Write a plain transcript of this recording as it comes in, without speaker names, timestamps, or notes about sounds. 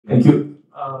Thank you.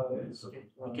 It's okay.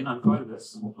 You can uncoil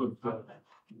this.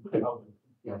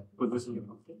 Put this in your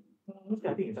pocket.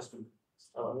 I think it just and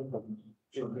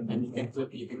you can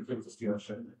clip this to your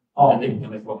shirt. And then you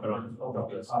can walk around.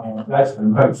 That's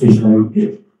quite stationary.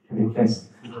 Okay, thanks.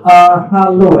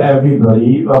 Hello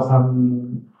everybody.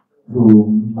 Welcome to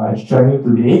my sharing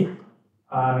today.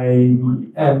 I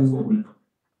have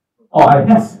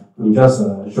to just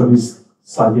show this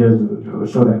slide here to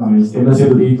show that my statements here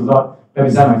today do not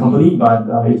represent my company, but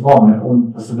it's more of my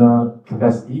own personal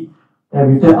capacity.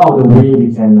 And with that out of the way,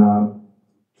 we can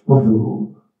move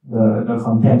to the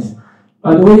content.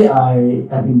 By the way, I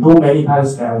have been told many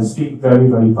times that I speak very,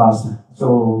 very fast.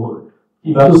 So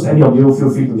if I lose any of you, feel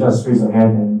free to just raise your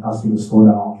hand and ask me to slow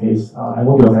down, okay? I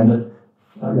won't be offended.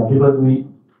 People do it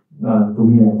to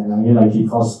me and I really like it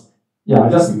because, I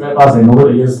just speak very fast and over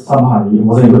the years, somehow I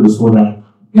wasn't able to slow down.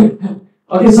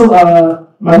 Okay, so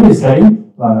my name is Gary,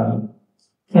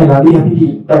 and I'm really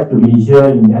happy back to be here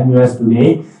in NUS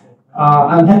today.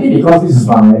 I'm happy because this is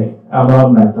my alma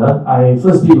mater. I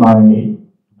first did my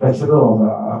Bachelor of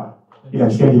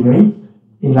Electrical Engineering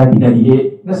in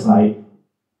 1998. That's like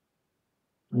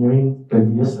nearing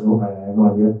 20 years ago, I have no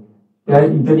idea. Then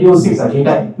in 2006, I came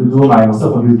back to do my Master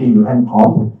of Computing with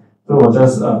MCOM. So I was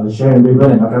just sharing with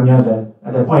Raven and Takamiya that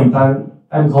at that point in time,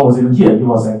 MCOM was even here. It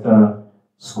was at the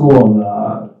School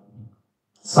of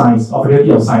Science, or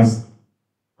Faculty of Science.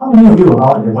 How many of you were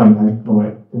out at that point in time? No,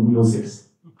 right? 2006.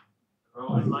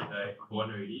 Born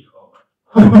already or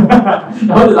I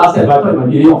wanted to ask that, but I thought it might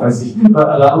be really offensive.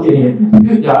 But okay, okay,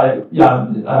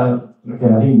 I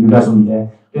think you guys will be there.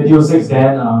 2006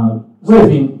 then, so it's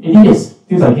been 18 years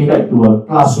since I came back to a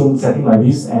classroom setting like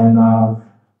this, and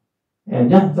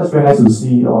that's very nice to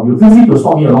see all of you. Feel free to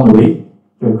stop me along the way if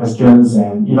you have questions,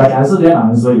 and if I can answer them, I'll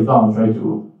answer. If not, I'll try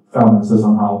to find an answer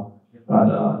somehow.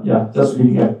 But just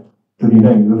really glad to be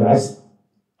back with you guys.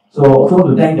 So also want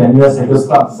to thank the NUS Hackers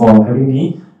Club for having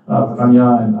me,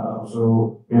 Takamiya, and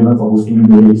also Raymond for hosting me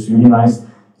today. It's really nice.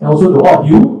 And also to all of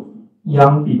you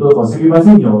young people for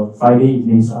sacrificing your Friday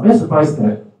evenings. I'm very surprised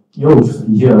that you all would just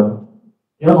be here.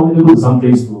 You don't normally go to some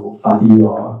place to party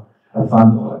or have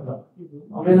fun or like that.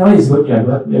 Okay, now it's good.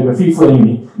 You have free food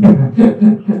anyway.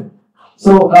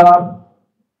 So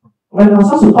when I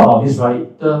was asked to talk about this, right,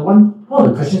 one of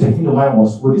the questions that came to mind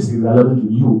was, will this be relevant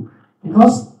to you?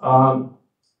 Because the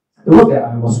work that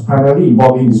I was primarily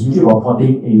involved in is usually about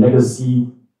porting a legacy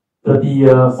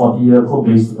 30-year, 40-year code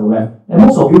base to the web. And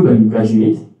most of you, when you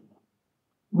graduate,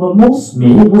 well, most of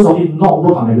you not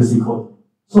work on legacy code.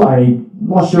 So I'm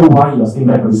not sure why you're staying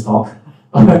back for this talk.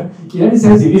 In any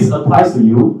sense, if this applies to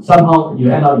you, somehow you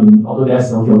end up in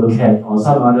Autodesk or AutoCAD or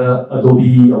some other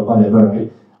Adobe or whatever,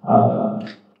 right?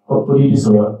 Hopefully this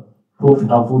will prove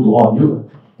helpful to all of you.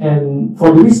 And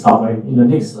for the talk, right, in the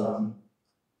next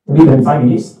maybe 25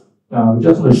 minutes, we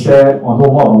just want to share or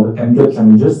know more about the technical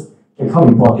challenges that come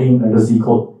with porting legacy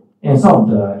code and some of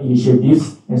the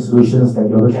initiatives and solutions that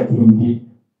the AutoCAD team did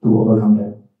to overcome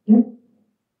that. Okay?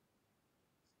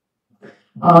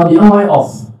 The outline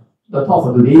of the talk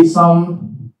for today,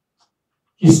 some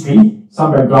history,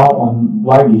 some background on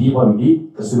why we did what we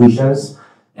did, the solutions,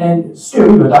 and straight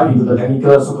away we'll dive into the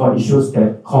technical so-called issues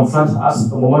that confront us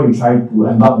the moment we try to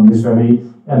embark on this very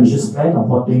ambitious plan of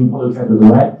porting AutoCAD to the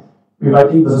web,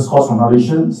 rewriting versus cost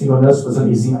compilation, synchronous versus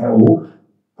async I/O,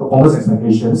 performance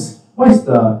expectations. What is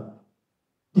the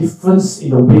difference in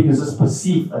the way users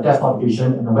perceive a desktop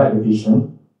application and a web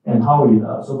application, and how it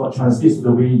so-called translates to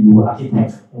the way you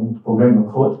architect and program your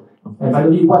code? And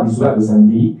finally, what is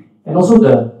WebAssembly? And also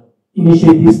the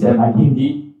initiatives that my team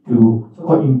did to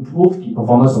so-called improve the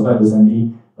performance of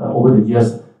WebAssembly over the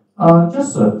years.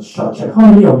 Just a short check.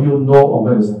 How many of you know of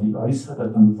WebAssembly? At least heard the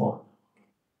term before.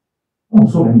 Oh,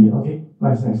 so many. Okay,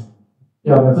 nice.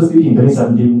 Yeah, when I first did it in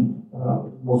 2017,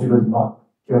 most people did not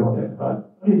care about that,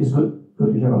 but okay, it's good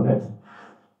to hear about that.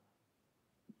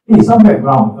 Hey, some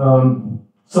background.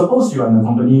 Suppose you are in a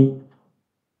company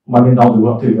 1 year down the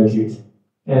road till you graduate,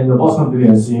 and the boss comes to you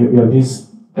and say, we have this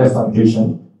desktop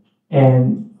application,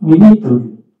 and we need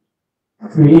to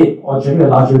create or generate a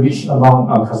larger reach among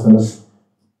our customers.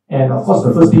 And of course,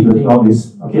 the first thing you think of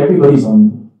is, okay, everybody's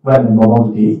on web and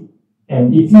mobile today.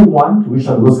 And if you want to reach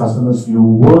out to those customers, you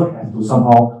will have to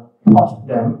somehow port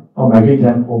them or migrate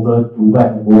them over to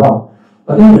web and mobile.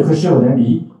 But then the question will then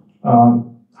be,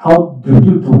 how do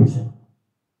you do it?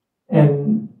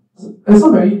 And it's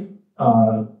not very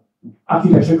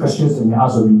architecture questions that we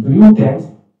ask of you. Do you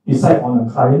then decide on a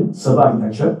client-server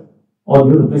architecture, or do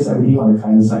you want to place everything on the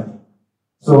client side?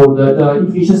 So the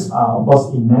implications are, of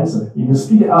course, immense. If you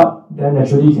speed it up, then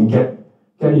naturally you can get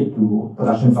it to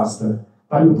production faster.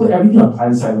 But if you put everything on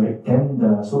client side, right, then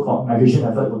the so-called migration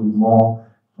effort will be more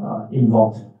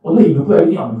involved. Although if you put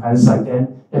everything on the client side,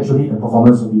 then actually the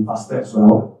performance will be faster as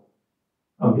well.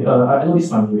 Okay, I know this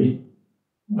might be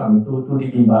too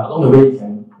deep in, but along the way you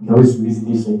can always revisit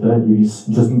this later if it's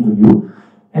interesting to you.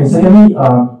 And secondly,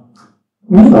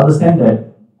 we need to understand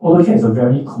that AutoCAD is a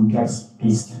very complex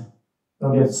beast.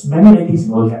 So there's many things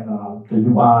in AutoCAD, the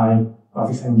UI,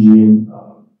 graphics engine,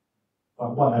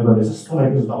 whatever. There's just so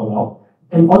many things to talk about.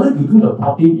 And in order to do the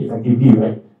plotting effectively,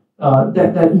 right,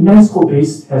 that immense code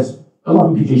base has a lot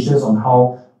of implications on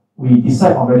how we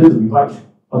decide on whether to rewrite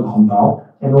or to compile,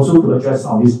 and also to address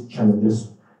some of these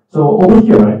challenges. So over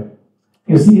here, right,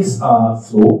 you see this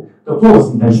flow. The flow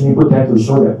was intentionally put there to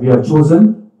show that we have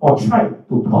chosen or tried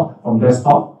to plot from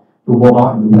desktop to mobile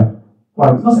and to web.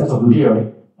 Why? Because as of today,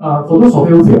 right, for those of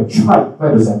you who have tried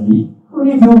WebAssembly, how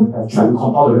many of you have tried to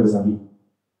compile the WebAssembly?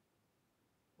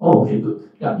 Oh, okay, good.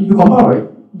 Yeah, if you compile, right,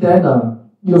 then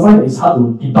you'll find that it's hard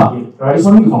to debug it, right? It's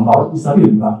only to compile, it's nothing to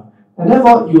debug. And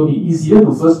therefore, it will be easier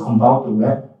to first compile to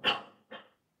web.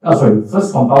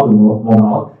 First compile to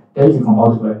mobile, then you can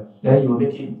compile to web. Then you will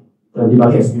make it the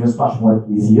debugging experience much more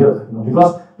easier.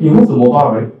 Because when you move to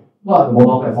mobile, right, what are the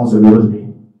mobile platforms available today?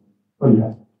 What do you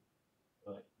have?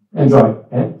 Android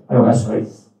and iOS, right?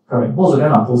 Correct. Most of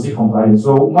them are POSIX compliant.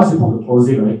 So once you put the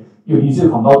POSIX, right, you'll easier to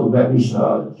compile to web, which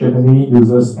generally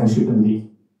users and script today.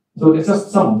 So that's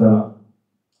just some of the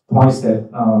points that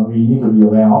we need to be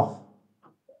aware of.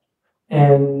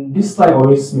 And this slide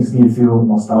always makes me feel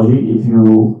nostalgic. If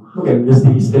you look at this,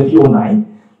 it's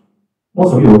 2009.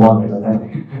 Most of you were born at that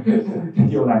time.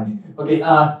 2009.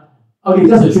 Okay,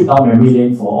 just a trip down memory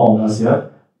lane for all of us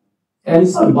here. And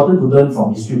it's so important to learn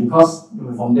from history because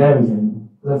from there we can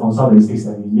learn from some of the mistakes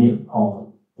that we made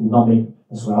or did not make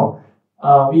as well.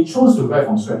 We chose to write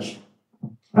from scratch.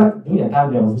 But during that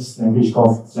time, there was this language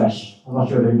called Flash. I'm not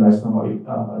sure whether you guys know about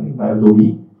it, by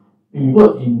Adobe. We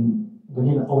worked in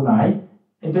 2009.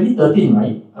 In 2013,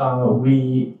 right,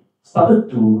 we started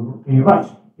to rewrite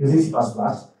using C++.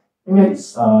 And we had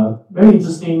this very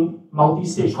interesting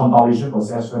multi-stage compilation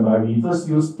process whereby we first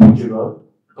used Tangible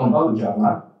to compile to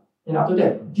Java. And after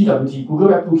that, GWT, Google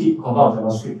Web Toolkit, to compile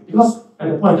JavaScript. Because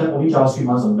at that point in time, only JavaScript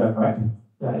runs on web, right?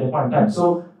 Yeah, at that point in time.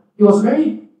 So it was a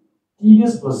very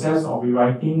tedious process of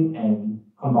rewriting and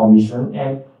compilation.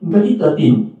 And in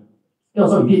 2013, that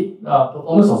was what we did.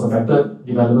 Performance was affected,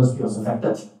 development speed was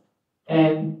affected.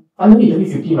 And finally, in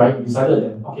 2015, right, we decided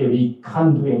that, okay, we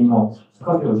can't do it anymore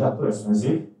because it was just too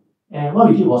expensive. And what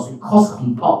we did was we cross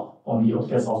compiled on the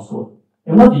AutoCAD source code.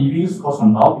 And what did we use to cross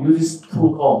compile? We use this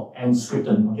tool called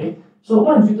Nscripten, okay? So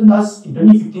what Nscripten does in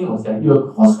 2015 was that you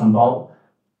will cross compile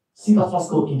C++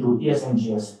 code into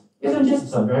ASMJS. ASMJS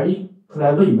is a very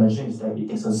clever invention, is that it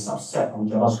takes a subset of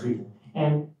JavaScript.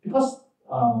 And because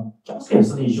JavaScript has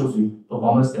certain issues with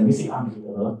performance that makes it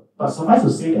unpredictable, but suffice to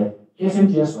say that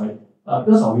ASMJS, right,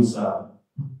 because of its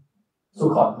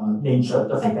so-called nature,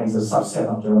 the fact that it's a subset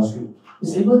of JavaScript,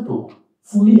 is able to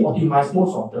fully optimize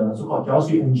most of the so-called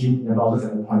JavaScript engine in the browsers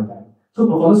at the point in time. So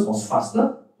performance was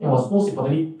faster and was most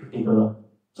importantly predictable.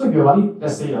 So if you're running,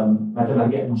 let's say, a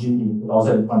mathematical engine in the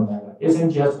browser at the point in time,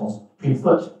 ASMJS was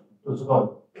preferred to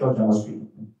so-called pure JavaScript.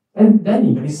 And then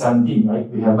in 2017, right,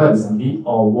 we have WebAssembly,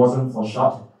 or WASM for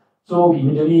short. So we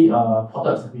immediately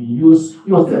ported, it was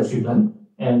still a scriptlet,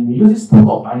 and we use this tool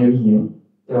called binary EN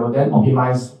that will then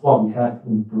optimize what we have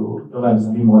into the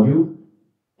WebAssembly module.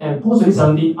 And post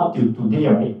 2017 up to today,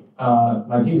 right,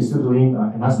 my team is still doing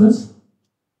enhancements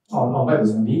on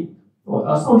WebAssembly.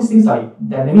 Some of these things like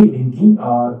dynamic linking,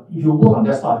 if you work on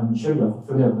desktop, I'm sure you're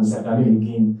familiar with the concept, dynamic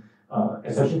linking,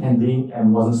 exception handling,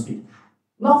 and WASM speed.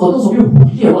 Now, for those of you who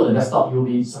hear about the desktop, you'll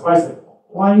be surprised that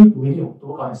why do we need to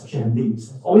work on exception handling?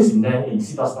 It's always been there in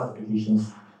C++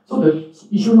 applications. So the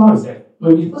issue now is that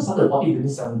when we first started porting in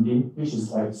 2017, which is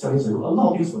like 7 years ago, a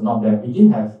lot of things were not there. We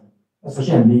didn't have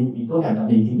exception handling, we don't have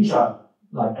dynamic linking, which are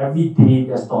like everyday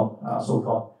desktop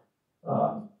so-called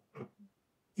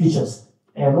features.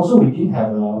 And also we didn't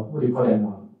have, what do you call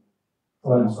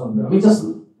it, just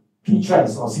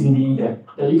P-tracks or CMD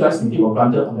that you guys can take for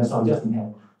granted on desktop, we just didn't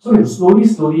have. So we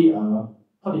slowly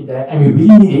put it there, and we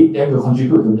really need it, then we'll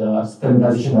contribute to the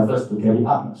standardization efforts to get it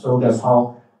up. So that's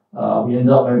how we ended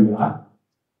up where we are.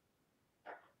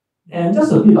 And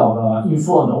just a bit of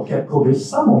info on the AutoCAD code base.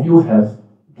 Some of you have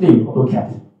played with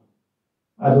AutoCAD.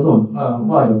 I don't know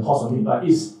what are your thoughts on it, but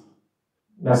it's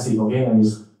massive, okay, and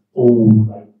it's old.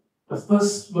 Like the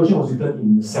first version was written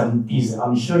in the 70s.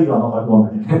 I'm sure you are not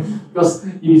born by then. Because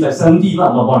if it's like 70, I'm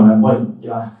not born,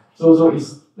 yeah. So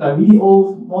it's like really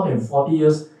old, more than 40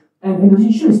 years. And the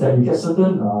issue is that you get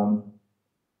certain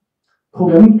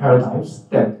programming paradigms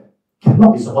that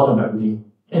cannot be supported on web today.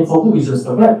 And for good reasons,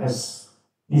 the web has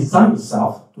designed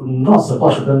itself to not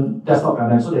support certain desktop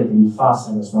guidelines so that it can be fast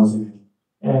and responsive.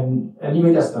 And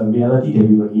anyway, that's the reality that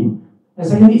we were in. And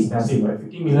secondly, it's massive, right?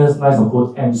 15 million lines of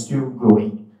code and still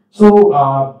growing. So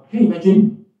can you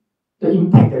imagine the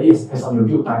impact that it has on your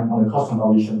build time, on the cost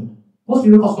compilation? Most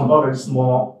people cost compile very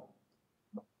small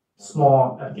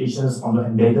applications on the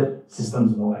embedded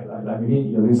systems, like maybe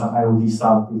you're doing some IoT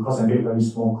stuff, you cost embed very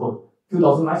small code. Few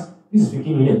thousand lines, this is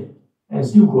 15 million, and it's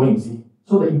still growing, you see.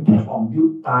 So the impact on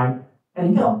build time and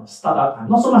impact on startup time,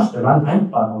 not so much the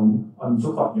runtime, but on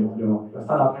so-called your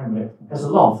startup time, right, has a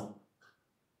lot of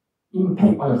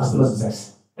impact on your customer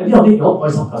success. At the end of the day, your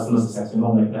voice on customer success,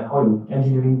 like how you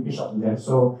engineering reach out to that.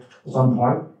 So that's one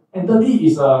point. And thirdly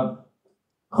is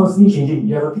constantly changing.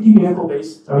 You have a 50 million code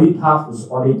base, it's very tough to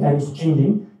support it, and it's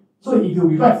changing. So if you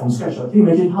rewrite from scratch, can you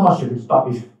imagine how much you have to start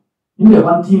with? You need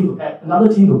one team to add,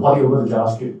 another team to port it over to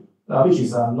JavaScript, which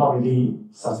is not really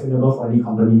sustainable for any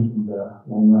company in the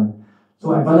long run.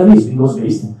 So and finally, it's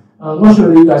Windows-based. I'm not sure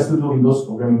whether you guys still do Windows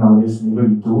programming nowadays,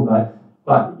 maybe you do,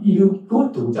 but if you go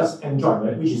to just Android,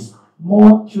 right, which is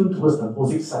more tuned towards the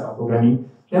POSIX side of programming,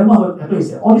 then what will happen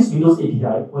is that all these Windows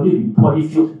API will need to be poorly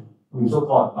filled with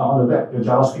so-called on the web, your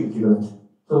JavaScript equivalent.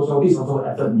 So this is also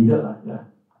effort needed. Yeah.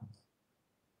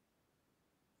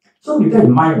 So with that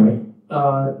in mind,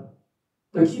 right,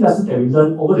 the key lesson that we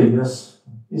learned over the years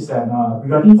is that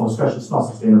rewriting from scratch is not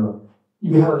sustainable.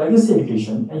 If you have a legacy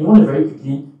application and you want to very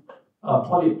quickly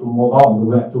port it to mobile on the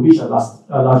web to reach a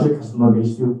larger customer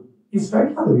base, it's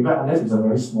very hard to rewrite unless it's a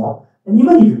very small. And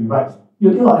even if you rewrite,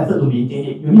 you take a lot of effort to maintain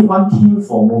it. You need one team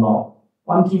for mobile,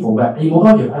 one team for web. And in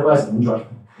mobile, you have iOS and Android.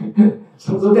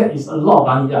 so that is a lot of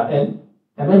money, yeah. And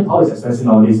manpower is expensive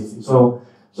nowadays. So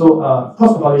cost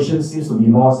compilation seems to be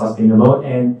more sustainable,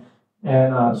 and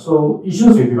so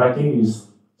issues with rewriting is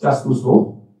just too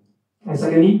slow. And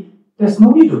secondly, there's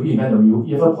no need to reinvent the wheel.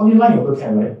 You have a polyline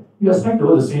AutoCAD, right? You expect to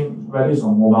hold the same values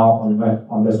on mobile, on web,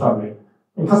 on desktop, right?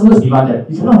 And customers demand that.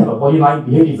 You cannot have a polyline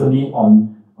behave differently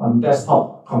on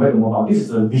desktop compared to mobile. This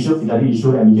is a visual fidelity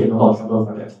issue, and we get a lot of trouble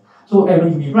for that. So and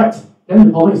when you rewrite, then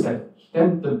the problem is that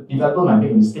then the developer might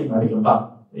make a mistake, might make a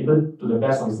bug, even to the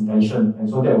best of his intention, and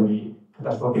so that will be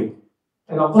catastrophic.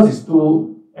 And of course, it's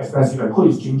too expensive. The code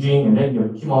is changing, and then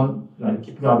you keep on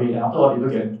keeping up with it, and after all, people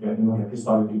get pissed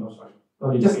off with it. So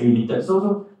they just get irritated.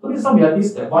 So these are some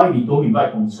realities that why we don't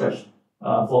rewrite from scratch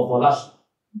for large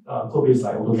code base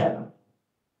like AutoCAD.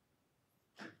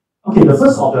 Okay, the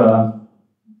first of the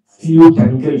few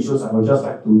technical issues I would just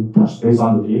like to touch base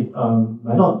on today.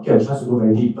 Might not get a chance to go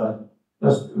very deep, but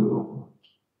just to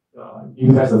give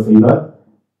you guys a flavor.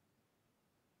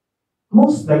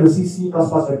 Most legacy C++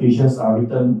 applications are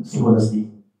written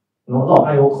synchronously. A lot of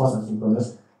I/O costs are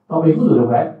synchronous. But when you go to the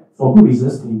web, for good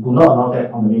reasons, they do not allow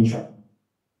that on the main thread.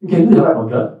 You can do the web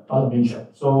worker on the main thread.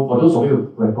 So for those of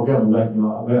you who have programmed on the web, you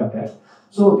are aware of that.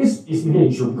 So this is really an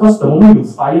issue because the moment you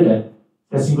fire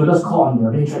that synchronous call on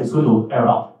the main thread is going to error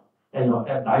out and your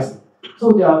app dies.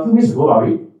 So there are a few ways to go about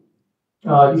it.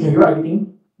 You can rewrite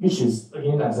everything, which is,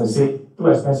 again, as I said, too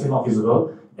expensive, not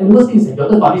feasible. And the worst thing is that your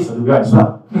third parties have to rewrite as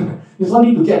well. It's not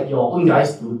need to get your own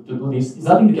guys to do this. It's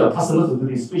nothing to get your customers to do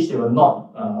this, which they were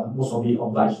not most of it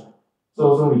obliged.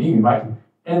 So we didn't rewrite.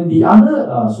 And the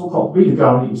other so-called way to get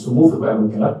around it is to move the web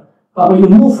worker. But when you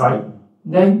move, right,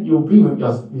 then you bring with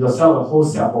yourself a whole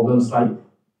set of problems. Like,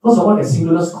 first of all, the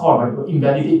synchronous call, right, will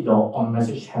invalidate your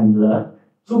on-message handler.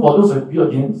 So for those of you,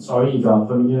 again, sorry if you're not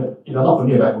familiar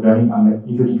with programming, I'm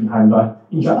usually behind, but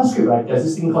in JavaScript, right, there's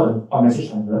this thing called an on-message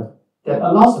handler that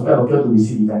allows the web worker to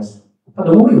receive events. But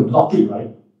the moment you block it, right,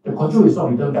 the control is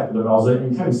not returned back to the browser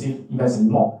and you can't receive events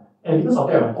anymore. And because of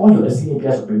that, right, all your existing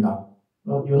APIs will break down.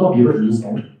 You'll not be able to use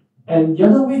them. And the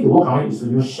other way to work on it is to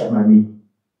use shared memory.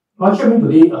 But shared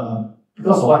memory today,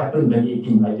 because of what happened in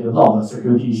 2018, right, there are a lot of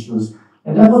security issues.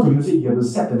 And therefore, to use it, you have to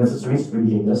set the necessary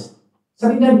security headers.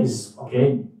 Setting them is,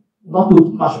 okay, not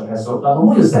too much of a hassle. But the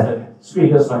moment you set the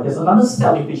security headers, right, there's another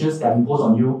set of limitations that are imposed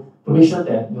on you to make sure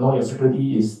that your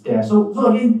security is there. So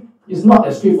again, it's not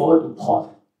as straightforward to port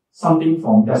something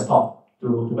from desktop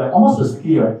to web. Almost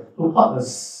specifically, right, to port the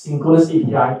synchronous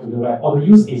API to the web, or to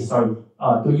use async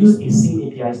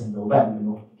APIs in the web,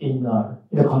 in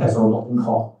the context of a logging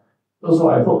call. So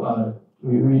I hope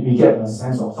we get a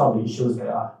sense of some of the issues that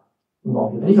are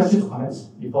involved here. Any questions or comments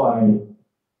before I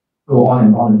go on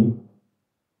and on?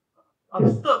 Are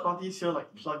the third parties here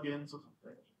like plugins or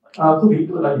something? Could be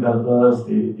like developers,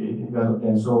 they develop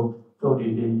them. So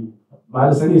they my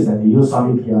understanding is that they use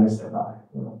some APIs that are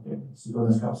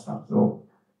synchronous kind of stuff. So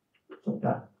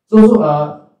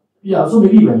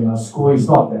maybe when you're at school, it's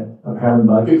not that apparent,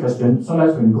 but a good question.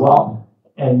 Sometimes when you go out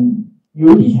and you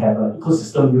already have an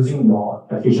ecosystem using your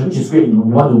application, which is great. You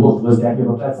want to work towards that, you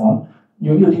have a platform.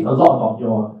 You need to think a lot about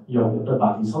your third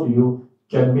parties. How do you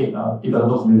generate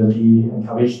developer community,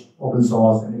 encourage open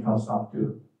source and that kind of stuff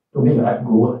to make your app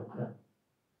grow?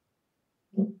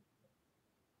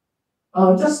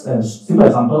 Just a simple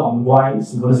example on why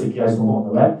synchronous APIs don't work on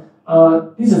the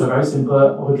web. This is a very simple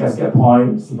AutoCAD's get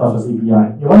point C++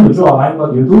 API. You want to draw a line,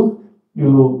 what do?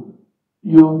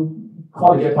 You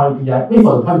call the get point API, wait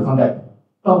for the point to come back.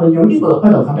 But when you wait for the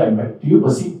point to come back, right, do you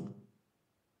proceed?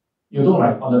 You don't,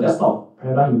 right? On the desktop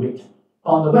paradigm, you wait. But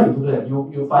on the web, you do that.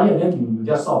 You fire and then you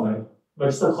just sort of like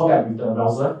register callback with the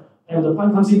browser, and the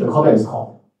point comes in, the callback is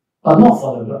called. But not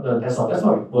for the desktop.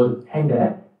 Desktop will hang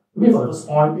there. You wait for the first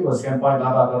point, wait for the second point,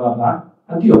 blah, blah, blah, blah, blah,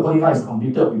 until your polyline is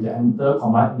completed with the enter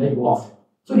command, and then you go off.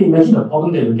 So you imagine the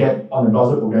problem that you get on the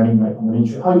browser programming, right, on the main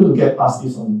thread. How are you going to get past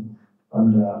this on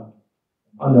the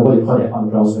what you call that, on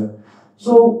the browser?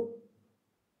 So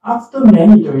after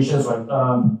many iterations, right,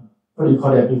 what do you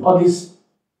call that, with all this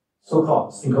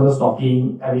so-called synchronous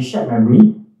docking, and with shared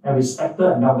memory, and with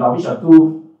Spectre and Meltdown, which are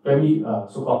two very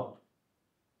so-called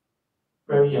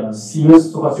very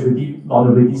serious so-called security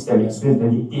vulnerabilities that we experienced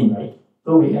in 2018, right?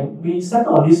 So we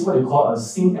settled on this what you call a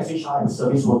sync SHR and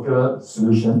service worker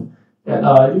solution that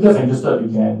if you guys are interested, you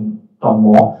can talk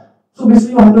more. So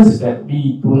basically what happens is that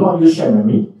we do not use shared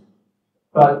memory,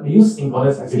 but we use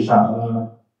synchronous SHR.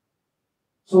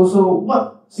 So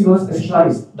what synchronous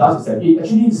SHR does is that it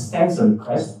actually sends a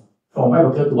request from web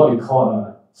worker to what we call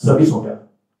a service worker.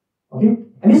 Okay?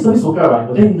 And this service worker, right,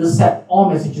 will then intercept all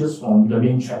messages from the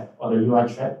main thread or the UI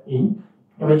thread in.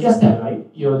 And when it gets that, right,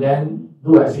 you'll then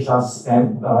do a SHR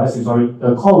send,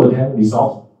 the call will then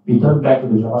resolve, return back to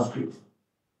the JavaScript.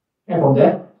 And from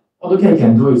there, AutoCAD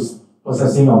can do its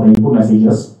processing of the input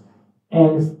messages.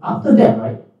 And after that,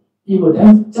 right, it will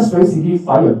then just very simply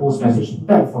fire a post message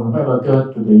back from the web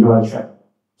worker to the UI thread.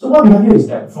 So what we have here is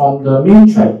that from the main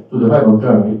thread to the web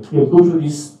worker, right, we have to go through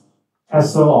this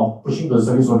hassle of pushing the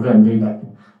service worker and going back.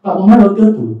 But from web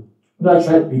worker to UI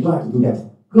thread, we don't have to do that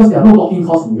because there are no blocking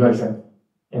calls in the UI thread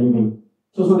anyway.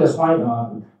 So that's why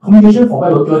communication from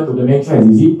web worker to the main thread is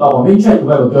easy, but from main thread to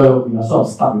web worker, we are sort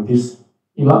of stuck with this.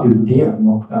 We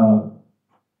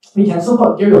can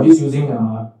so-called get rid of this using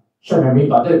shared memory,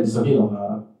 but that is a bit of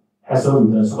a hassle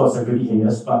with the so-called security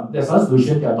layers. But there's another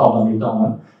solution that I'll talk about later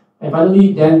on. And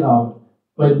finally, then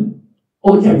when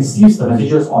AutoCAD receives the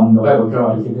messages on the web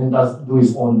worker, it can then do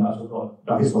its own so-called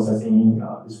graphics processing,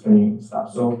 displaying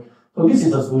stuff. So this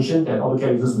is a solution that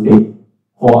AutoCAD uses today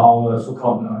for our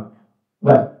so-called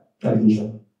web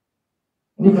application.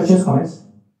 Any questions, comments?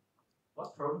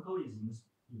 What protocol is used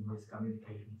in this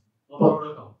communication? What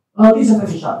protocol? This is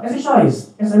SHR. SHR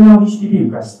is XML HTTP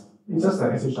request. It's just an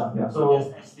SHR. Yeah. So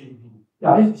HTTP.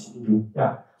 Yeah, it's HTTP.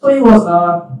 Yeah. So it was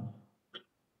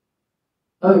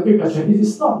a great question. It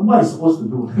is not what it's supposed to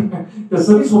do. The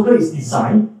service worker is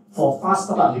designed for fast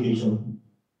startup application.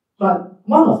 But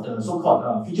one of the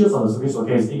so-called features of the service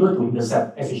worker is able to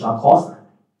intercept SHR calls.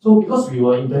 So because we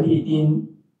were in 2018,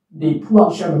 they pulled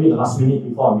out shared memory the last minute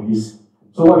before release.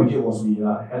 So what we did was we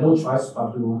had no choice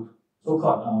but to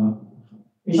so-called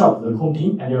reach out to the home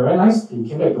team, and they were very nice. They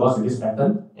came back to us with this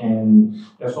pattern, and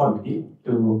that's what we did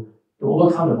to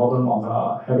overcome the problem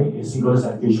of having a synchronous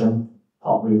application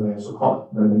talk with a so-called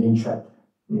the main thread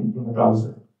in the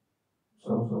browser.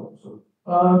 So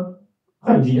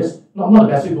quite ingenious. Not the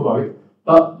best way to go about it,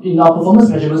 but in our performance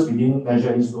measurements, we didn't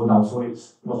measure any slowdown, so it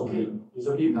was okay. It's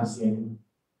okay, you can't see anything.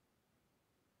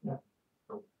 Yeah.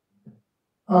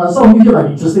 Some of you here might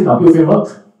be interested in our build framework.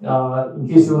 In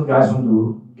case you guys want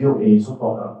to build a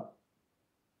so-called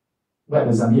web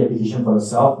assembly application for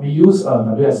yourself, we use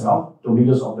WSL to make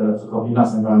use of the so-called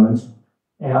Linux environment.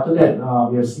 And after that,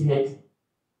 we have CMake.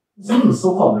 CMake is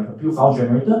so-called like a build file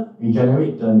generator. We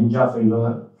generate the Ninja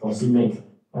flavor for CMake,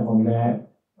 and from there,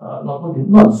 not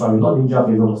Ninja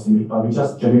flavor for CMake, but we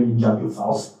just generate Ninja build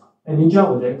files. And Ninja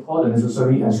will then call the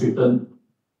necessary unscripted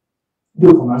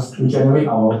build commands to generate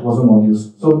our proposal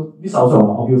modules. So these are also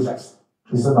our build flags.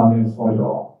 Listen down there for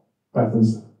your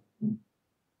reference.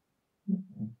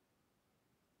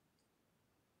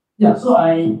 Yeah, so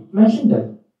I mentioned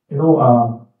that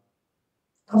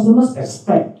customers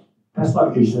expect desktop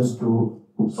applications to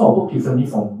sort of work differently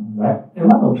from web.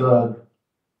 And one of the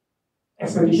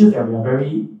expectations that we are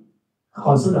very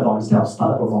concerned about is that of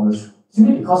startup performance.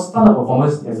 Simply because startup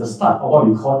performance is the start of what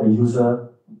we call the user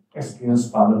experience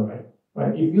funnel, right?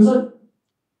 If user,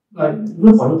 like,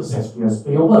 look for 100% experience,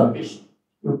 when you open a page,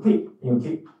 you click and you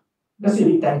click. Let's say you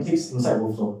need 10 clicks inside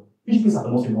workflow. Which clicks are the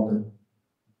most important?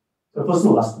 The first two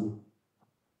or last two?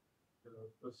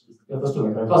 Your first two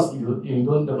are correct. Because if you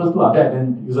don't, the first two are bad,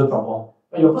 then user drop off.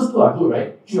 But your first two are good,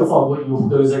 right? 3 or 4 are good, you hook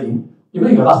the user in.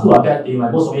 Even if your last two are bad, they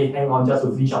might most of it hang on just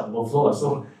to finish up the workflow.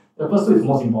 So the first two is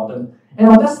most important. And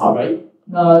on desktop, right,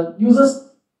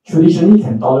 users traditionally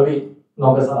can tolerate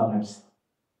longer startup times.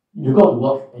 If you go to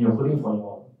work and you're coding for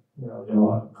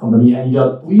your company and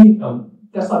you're doing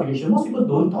desktop application, most people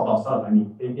don't talk about startup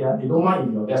timing. They don't mind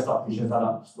if your desktop application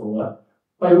startup slower.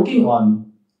 But you're working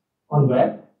on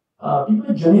web,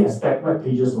 people generally expect web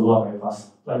pages to load very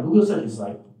fast. Like Google search is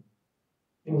like,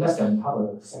 I think less than half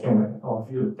a second, right? Or a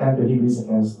few 10, 20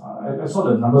 milliseconds. I saw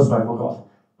the numbers, but I forgot.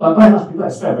 But by and large, people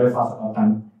expect very fast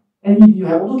time. And if you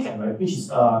have AutoCAD, right, which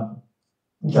is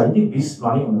gigantic beast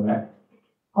running on the web,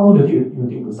 how long do you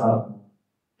think to start up?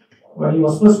 When it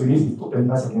was first released, it took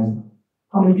 25 seconds.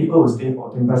 How many people will stay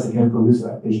for 25 seconds to produce the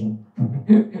application?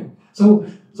 so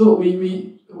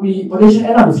we potentially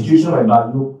end up in a situation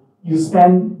whereby you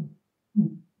spend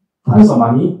tons of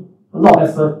money, a lot of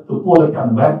effort to put it on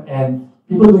the web, and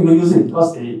people don't even use it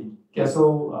because they get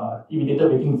so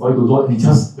irritated waiting for it to load and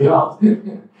just bail out.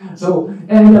 So, and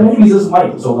there are many reasons why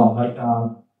it took so long. Like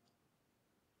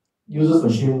users'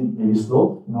 machine may be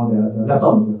slow. The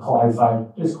laptop may be Core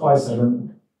i5, this Core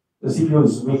i7, the CPU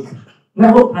is weak.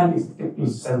 Network time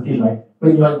is sensitive, right?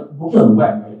 When you are working on the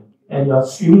web, right, and you are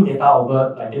streaming data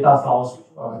over like data files,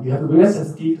 you have to be very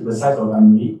sensitive to the size of the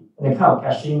memory and the kind of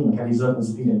caching mechanism and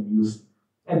something that you use.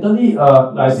 And thirdly,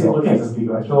 like I said, AutoCAD is just big,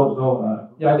 right?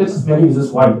 Yeah, there's just many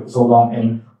reasons why it took so long,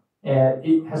 and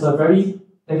it has a very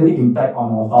negative impact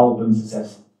on our file opening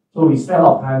success. So we spend a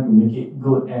lot of time to make it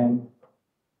good, and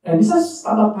besides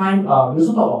startup time, we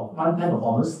also talk about runtime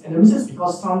performance, and the reason is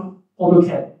because some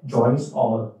AutoCAD drawings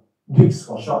or tweaks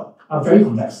for short are very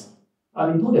complex.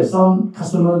 I've been told that some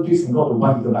customer tweaks can go up to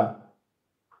 1 gigabyte.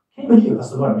 Can you imagine a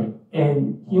customer, right?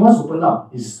 And he wants to open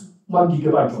up his 1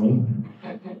 gigabyte drawing.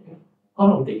 How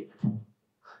long will it take?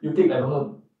 You take, I don't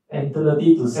know, an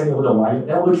eternity to send it over the wire.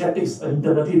 Then AutoCAD takes an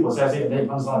eternity to process it, and then it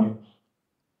comes down.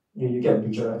 You get the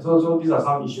picture, right? So these are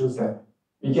some issues that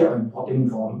we get importing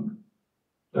from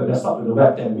the desktop to the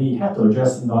web that we have to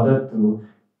address in order to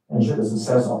ensure the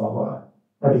success of our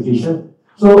application.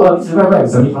 So this is where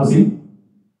WebAssembly comes in.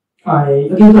 I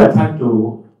again don't have time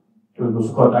to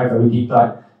so-called dive very deep,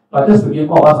 but just to give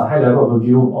all of us a high-level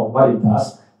overview of what it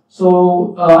does.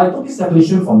 So I took this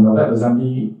definition from the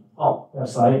WebAssembly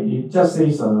website. It just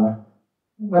says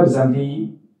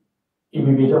WebAssembly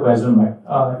abbreviated version,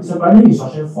 right? It's a binary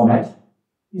instruction format.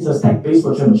 It's a stack-based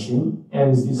virtual machine,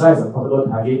 and it's designed as a portable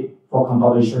target for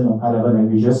compilation of high-level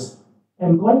languages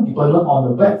and going deployment on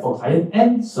the web for client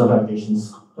and server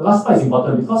applications. The last part is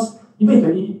important because even in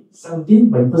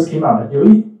 2017, when it first came out, right, they were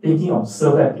really thinking of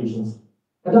server applications.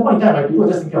 At that point in time, right, people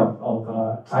were just thinking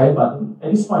of client, but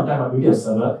at this point in time, right, we need a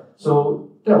server. So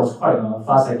that was quite a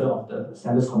far cycle of the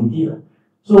standards committee. Right?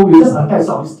 So we just unpack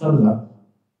some of these terms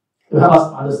to help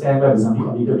us understand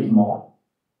WebAssembly a little bit more.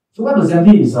 So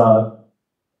WebAssembly is a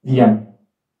VM,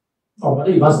 or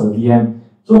whether it runs on a VM.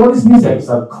 So what this means that it's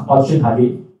a compilation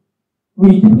target.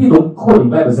 We typically don't code in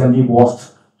WebAssembly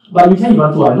WASP, but you can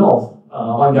even do. I know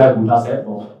of one guy who does that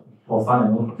for fun. I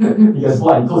know he gets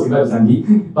more and codes in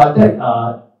WebAssembly, but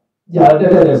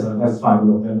that's fine.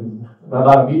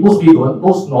 But most people don't.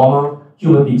 Most normal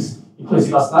human beings, you code in C++,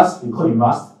 you code in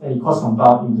Rust, and you cross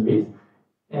compile into it.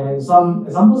 And some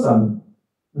examples do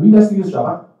you guys still use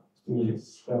Java?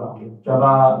 Java, okay.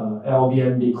 Java,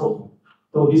 LVM, they code.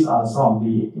 So these are some of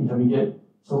the intermediate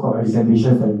so-called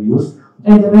representations that we use.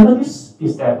 And the advantage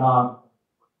is that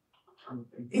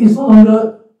it is no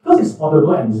longer, because it's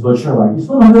portable and it's virtual, right? It's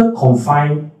no longer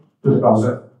confined to the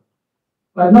browser.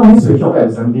 Like nowadays, when you talk about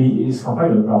WebAssembly, it is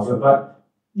confined to the browser. But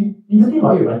if you think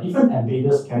about it, right, different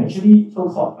embedders can actually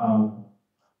so-called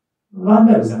run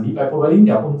WebAssembly by providing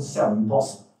their own set of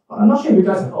imports. But I'm not sure if you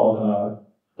guys have heard of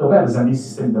the WebAssembly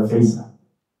system interface.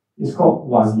 It's called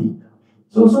WASI.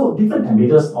 So different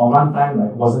embedders or runtime,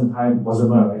 like Wasm-Time,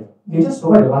 Wasmer, right? They just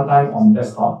provide the runtime on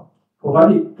desktop,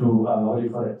 provide it to what do you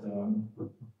call it?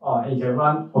 And you can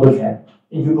run AutoCAD.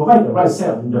 If you provide the right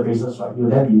set of interfaces, right, you'll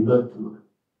then be able to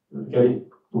get it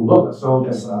to work. So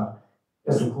that's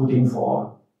a cool thing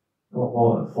for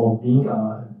being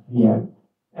VM.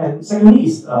 And secondly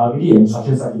is really an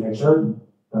instructions architecture.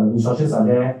 The instructions are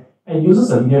there and it uses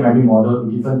a linear memory model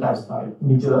with different types like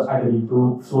integer,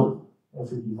 i32, float, and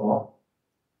 54.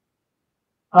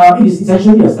 It is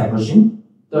essentially a stack machine.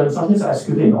 The instructions are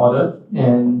executed in order,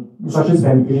 and instructions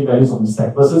manipulate values on the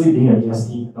stack versus it being an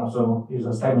EST. Also, it's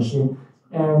a stack machine.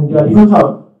 And there are different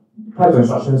types of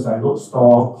instructions like load,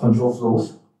 store, control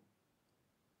flows.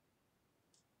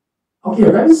 Okay,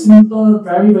 a very simple,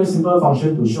 very simple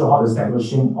function to show how the stack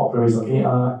machine operates. Okay,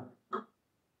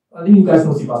 I think you guys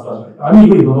know C++, right? I mean,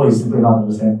 even if you don't know, it's simply enough to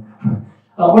understand.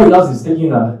 What it does is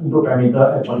taking an input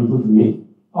parameter at 42 to it.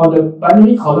 On the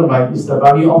binary column, right, is the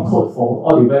binary opcode for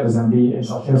all the WebAssembly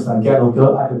instructions like get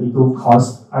local, i32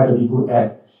 const, i32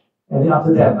 add. And then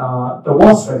after that, the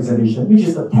was representation, which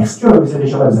is the textual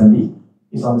representation of WebAssembly,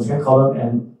 is on the second column,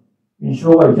 and we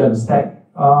show what you get on the stack.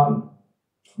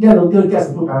 Get local gets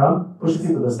input param, pushes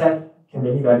it to the stack, can be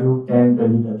any value 10,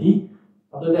 20, 30.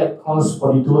 After that, const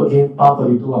 42 again, pump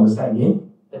 42 on the stack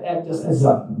again. The add just adds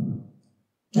up.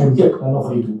 And get number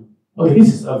 42. Okay,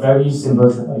 this is a very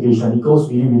simple application. It goes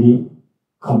really, really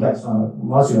complex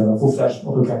once you have a full-fledged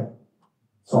AutoCAD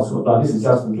source code. But this is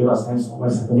just to give us a sense of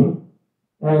what's happening.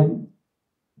 And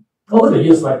over the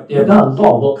years, right, they have done a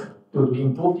lot of work to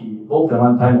improve both the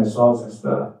runtime as well as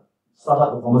the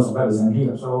startup performance of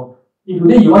WebAssembly. So if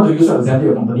today you want to use WebAssembly in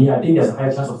a company, I think there's a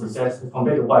higher chance of success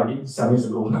compared to what I did 7 years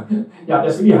ago. Yeah,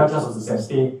 there's really a higher chance of success.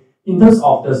 In terms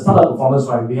of the startup performance,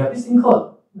 right, we have this thing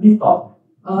called liftoff,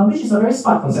 which is a very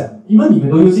smart concept. Even if you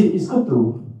don't use it, it's good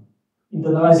to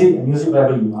internalize it and use it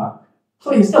wherever you are.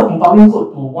 So instead of compiling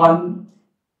code to one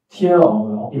tier of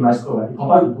optimized code, right, you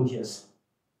compile it to 2 tiers.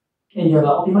 And you have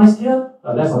an optimized tier,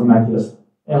 a less optimized tiers.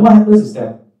 And what happens is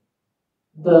that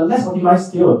the less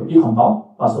optimized tier will quickly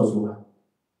compile faster or slower.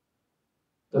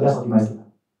 The less optimized tier.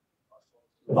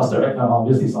 The faster, right?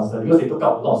 Obviously it's faster because they took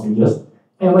out a lot of stages.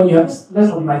 And when you have this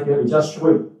less optimized tier, you just show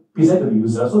it, present to the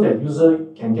user so that user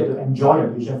can get to enjoy your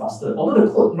application faster. Although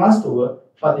the code runs slower,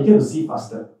 but they get to see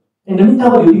faster. In the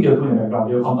meantime, what do you think they'll do in the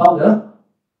background? They'll compile the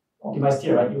optimized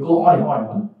tier, right? You go on and on and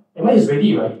on. And when it's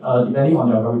ready, right, depending on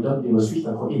your algorithm, they will switch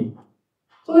the code in.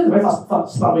 So it's a very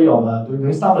smart way of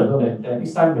doing stuff that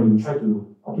next time when you try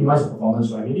to optimize the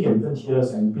performance, right, maybe you have different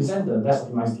tiers and present the less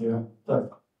optimized tier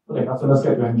first, so that customers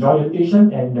get to enjoy the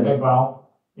application, and in the background,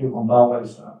 you compile what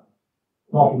is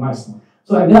more optimized.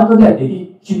 So and then after that, they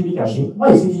did HTTP caching.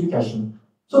 What is HTTP caching?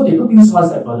 So they took things one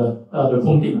step further, the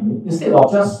Chrome did. Instead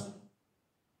of just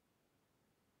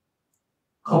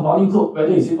compiling code,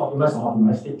 whether is it optimized or not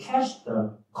optimized, they cache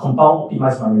the compile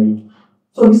optimized binary.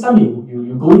 So this time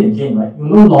you go in again, right? You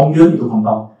no longer need to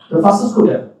compile. The fastest code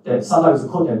that starts out is the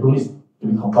code that don't need to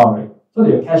be compiled, right? So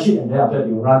they will cache it, and then after that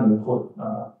they will run the code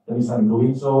the next time you go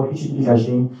in. So HTTP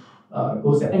caching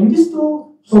goes there. And with these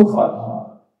two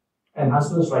so-called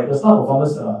enhancements, right, the start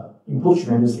performance improved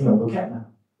tremendously on AutoCAD.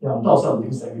 Yeah, on top of some of the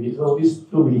things that we did. So these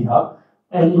two really help.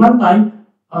 And in one time,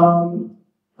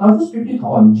 I'll just quickly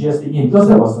talk on GSDE because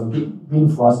that was a big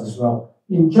win for us as well.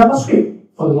 In JavaScript,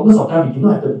 for the longest of time, we did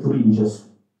not have 32-bit integers.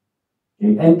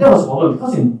 Okay? And that was a problem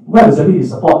because in WebAssembly, they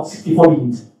support 64-bit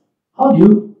int. How do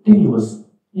you think it was,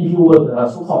 if you were the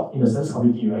so-called in the service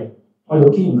community, right? Or you're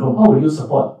working in Chrome, how will you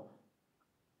support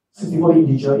 64-bit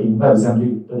integer in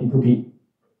WebAssembly, 32-bit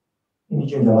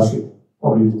integer in JavaScript?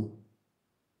 What will you do?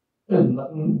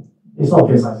 It's not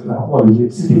case like what will you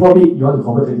do? 64-bit, you want to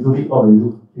convert 32-bit, what will you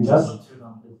do? You just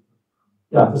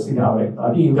just take it out, right?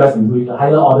 I think you guys can do it, the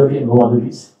higher order bit and lower order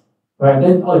bits. Right? And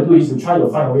then all you do is you try to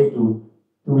find a way to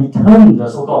return the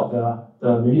so-called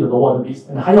maybe the lower order bits.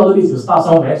 And the higher order bits you start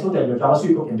somewhere so that your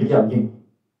JavaScript code can pick it up again.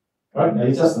 Right?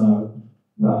 It's just a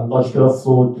logical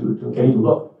flow to get it to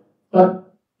work. But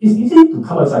it's easy to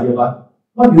come up with this idea, but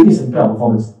what do you think is impact on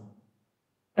performance?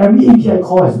 Every API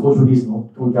call has to go through this to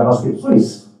JavaScript. So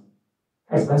it's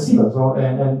expensive. So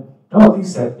and one of the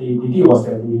things that they did was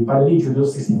that they finally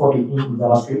introduced 64-bit in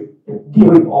JavaScript. They deal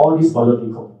with all this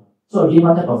boilerplate code. So again,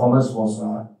 runtime performance was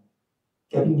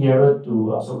getting nearer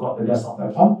to so-called the desktop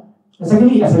platform. And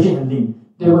secondly, exception handling.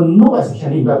 There were no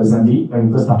exception handling in WebAssembly when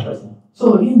we first started.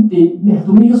 So again, they had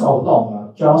to make use of a lot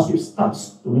of JavaScript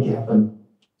stubs to make it happen.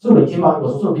 So when it came out, it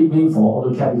was also a big win for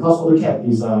AutoCAD because AutoCAD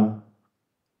is a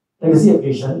legacy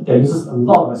application that uses a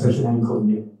lot of exception handling code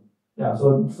in it. Yeah,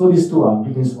 so these two are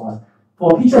big wins for us.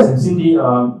 For features and simply,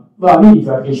 well, I mean, if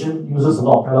your application uses a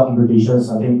lot of parallel computations,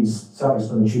 I think it's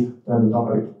self-explanatory. Then we'll talk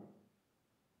about it.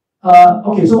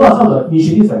 Okay, so what are some of the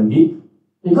initiatives that we did?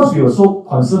 Because we were so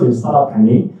concerned with startup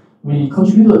planning, we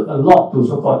contributed a lot to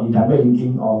so-called the dynamic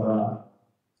linking of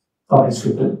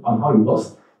scripted on how it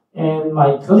works. And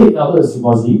my colleague, Albert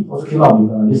Sibozi, also came out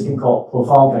with this thing called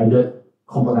Profile Guided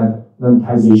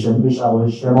Componentization, which I will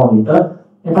share more later.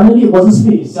 And finally, it wasn't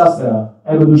split, it's just an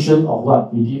evolution of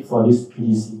what we did for this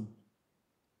PDC.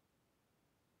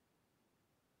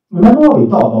 Remember what we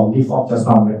talked about default just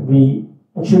now, right? We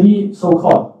actually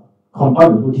so-called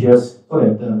compile the 2 tiers so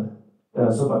that the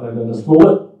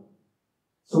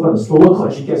slower code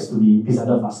actually gets to be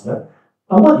presented faster.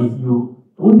 But what if you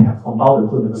don't have compiled the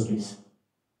code in the first place?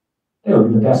 That would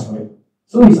be the best, right?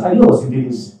 So his idea was simply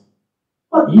this.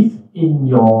 What if in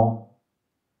your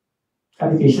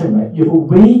application, right, you have a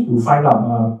way to find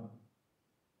out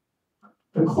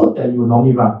the code that you will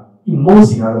normally run in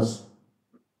most scenarios.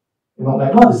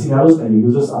 Like what are the scenarios that your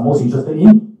users are most interested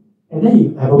in, and then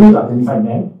you have a way to identify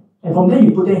them, and from there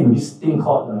you put them into this thing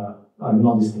called,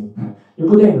 not this thing, you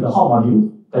put them into the hot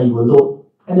module that you will load,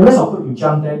 and the rest of code you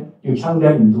chunk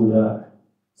them into the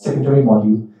secondary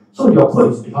module. So your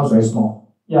code becomes very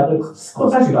small. Yeah, the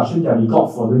code size reduction that we got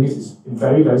for doing this is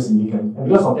very, very significant, and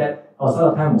because of that, our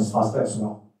startup time was faster as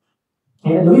well.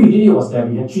 And the way we did it was that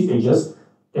we had 3 stages.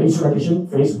 The instrumentation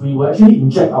phase, we will actually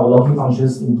inject our logging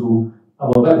functions into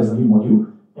our WebAssembly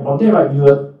module. And from there, right, we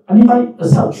will identify a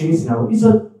set of training scenario. It's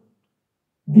a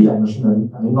bit like machine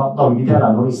learning. I mean, not really that,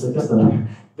 I know it's just the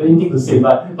thing to say,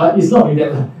 but it's not really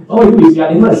that. All we do is we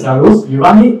identify the scenarios, we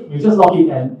run it, we just log it,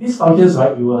 and these functions,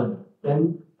 right, we will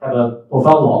then have a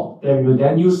profile log that we will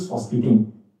then use for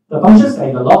splitting. The functions that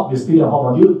in the log, we split in a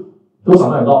hot module, those are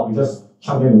not a log, we just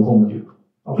chunk them in the whole module.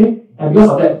 Okay? And because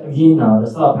of that, again, the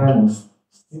startup time was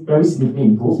very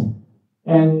significantly improved.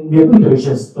 And we have 2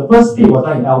 iterations. The first stage was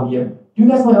done in LVM. Do you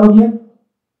guys know LVM?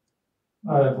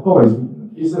 I forgot what it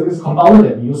is. It's a compiler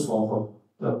that we use for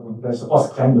the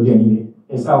supports client building anyway.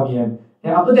 It's LVM.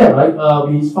 And after that, right,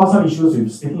 we found some issues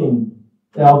with splitting in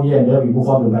LVM, and then we move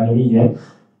on to binary again.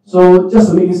 So just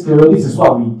to make this clear, this is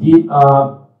what we did.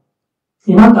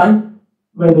 In runtime,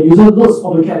 when the user loads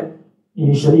AutoCAD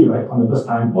initially, right, on the first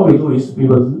time, what we do is we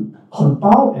will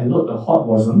compile and load the hot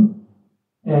version,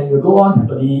 and you go on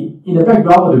happily. In the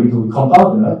background, what do? We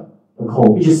compile the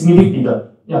code, which is significantly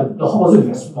bigger. Yeah, the hot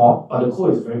version is very small, but the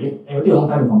code is very big, and it will take a long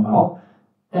time to compile.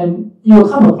 And it will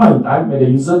come a point in time where the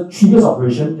user triggers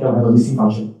operation, they will have a missing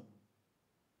function.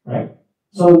 Right?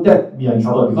 So that we are in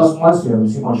trouble, because once you have a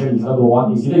missing function, you cannot go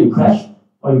on. It's either you crash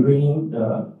or you bring in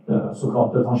the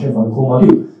so-called the function from the core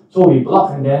module. So we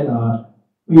block, and then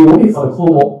we will wait for the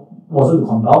core version to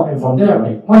compile, and from there,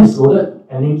 right, once it's loaded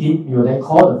and linked in, we will then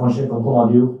call the function from core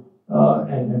module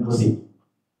and proceed.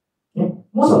 Okay?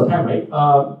 Most of the time, right,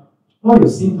 what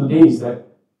you've seen today is that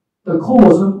the core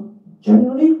version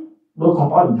generally will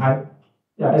compile in time.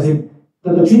 Yeah, as in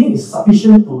the training is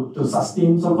sufficient to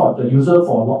sustain so-called the user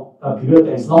for a period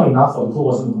that is long enough for the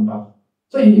core version to compile.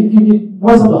 So it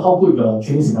boils down to how good your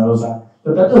training scenarios are.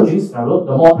 The better the training scenario,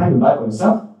 the more time you buy for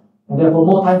yourself, and therefore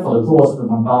more time for the core version to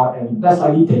compile, and less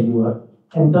likely that you will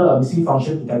enter a missing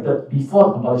function detected before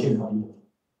the compilation is completed.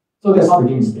 So that's how the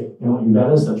game is played. You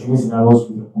balance the training scenarios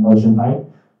with the compilation time.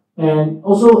 And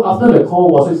also, after the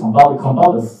core version is compiled, we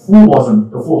compile the full version,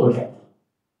 the full AutoCAD.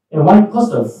 And why?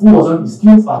 Because the full version is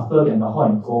still faster than the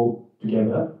hot and cold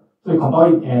together. So we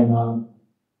compile it, and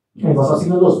for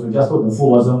subsequent loads, we just load the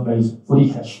full version where it's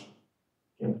fully cached.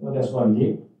 Okay, so that's what we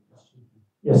did.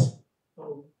 Yes.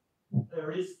 So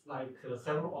there is like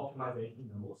several optimization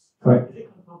nodes. Correct. Is it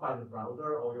controlled by the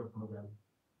browser or your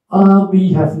program?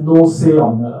 We have no say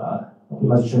on the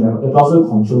optimization level. The browser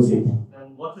controls it.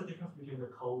 And what's the difference between the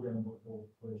code and the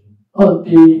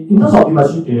version? In terms of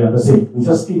optimization, they are the same. We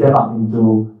just split them up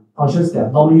into functions that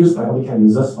are normally used by AutoCAD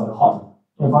users for the hot,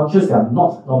 and functions that are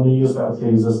not normally used by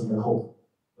AutoCAD users in the cold.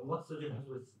 And what's the difference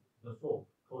with the full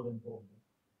code and full?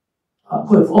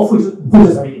 Full is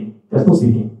just everything. There's no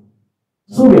splitting.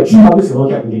 So we have 3 modules in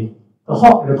AutoCAD today: the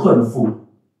hot, the cold, and the full.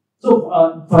 So,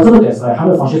 for example, there's like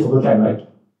 100 functions in AutoCAD, right?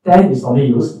 10 is normally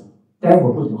used, 10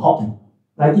 will put in hot,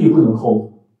 90 will put in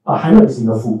cold, 100 is in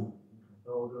the full.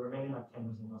 So the remaining like 10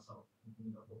 is in the south,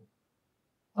 in the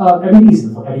full. Everything is in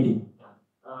the full, everything.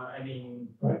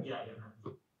 Right. Yeah.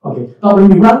 Okay, now when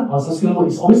we run on subsequent mode,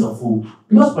 it's always a full.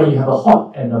 Because when you have a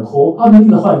hot and a cold, how do you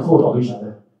think the hot and cold talk to each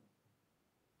other?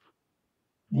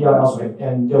 DLLs, right?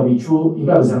 And they'll be through, in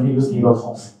WebAssembly, use table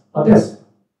calls. But that's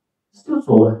still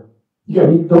slower.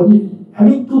 Having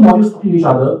 2 modules talking to each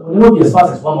other will never be as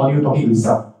fast as one module talking to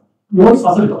itself. You're always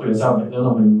faster to talk to yourself, right?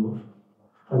 Not when you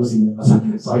have seen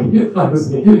it. Sorry,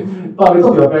 but we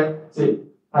talk to your friend, say,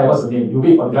 hi, what's your name? You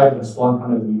wait for the guy to respond,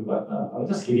 kind of to you, but I'm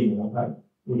just kidding, right?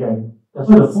 That's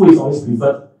why the full is always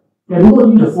preferred. Yeah, you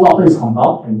don't need the full after it's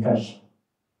compiled and cached.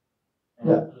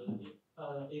 Yeah.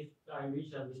 If I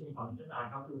reach a missing function, I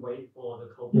have to wait for the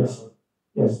code.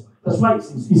 Yes. That's why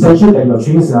it's essential that your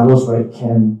training scenarios, right,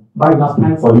 can buy enough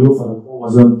time for you for the whole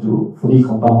version to fully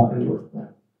compile and work. Yeah.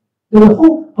 The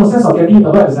whole process of getting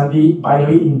a WebAssembly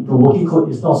binary into working code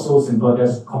is not so simple.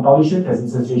 There's compilation, there's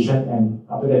instantiation, and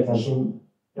after that caching.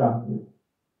 Yeah.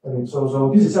 Okay,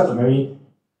 so this is just a very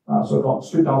so-called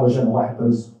stripped down version of what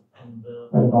happens. And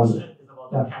the question is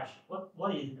about the cache.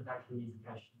 What is it actually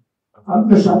cache? I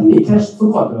think they cache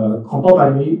so-called the compile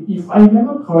binary. If I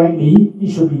remember correctly, it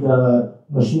should be the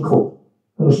machine code,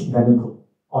 the machine dependent code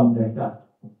on that. Yeah.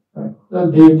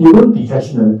 Right. They won't be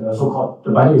caching the so-called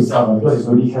the binary itself, because it's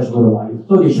already cached over the wire.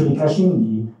 So they should be caching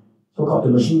the so-called the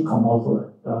machine compile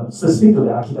code. specific to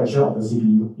the architecture of the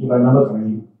CPU, if I remember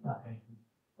correctly. Yeah.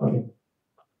 Okay.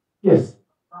 Yes.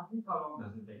 Roughly how long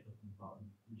does it take to compile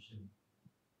equation?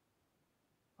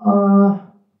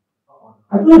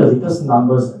 I don't know the latest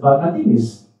numbers, but I think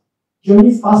it's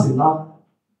generally fast enough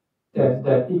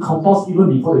that it compiles even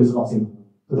before the user logs in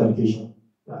to the application.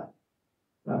 Yeah.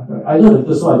 I know the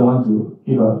latest, so I don't want to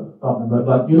give a rough number,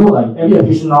 but you know, like every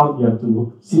application now, you have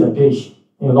to see the page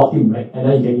and you log in, right? And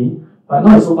then you get in. But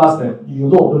now it's so fast that you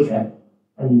load AutoCAD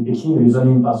and you key the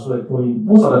username, password, go in.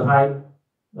 Most of the time,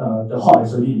 the hot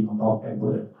has already been compiled and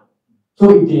loaded. So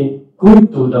if they go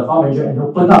into the file manager and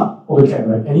open up AutoCAD,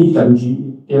 right, any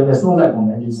DWG, there's no lag on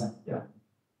the engine side. Yeah,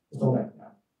 there's no lag.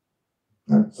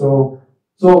 Yeah. Right. So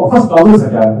of course, browsers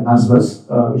have their enhancements,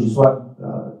 which is what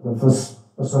the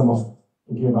first person was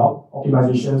thinking about.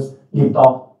 Optimizations, lift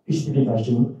off, HTTP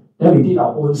caching. Then we did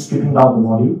our own stripping down the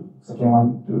module. Second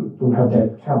one to have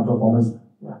that kind of performance.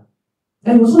 Yeah.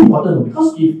 And it's also important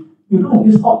because if you don't have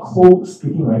this hot cold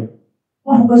splitting, right,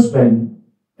 what happens when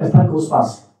as time goes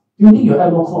fast? Do you think you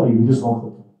add more code or you reduce more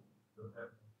code?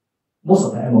 Most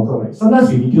of the add more code, right? Sometimes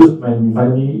we reduce when we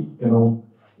finally,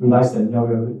 realize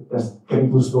that that's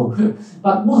getting too slow.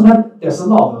 But most of the time there's a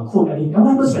lot of code adding. And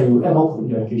what happens when you add more code in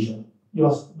your application?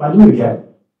 By the way, you get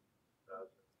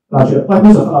larger. What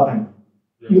happens of time?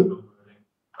 You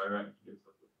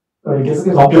get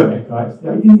longer, right?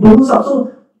 Yeah, it balloons up.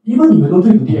 So even if you don't do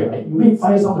it today, right, you wait 5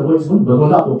 years down the road, it's going to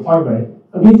balloon up to a point where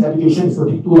again the application is going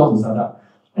to take too long to start up.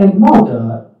 And one of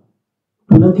the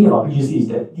brilliant thing about PGC is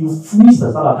that you freeze the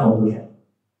startup time of AutoCAD.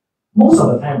 Most of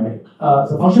the time, right,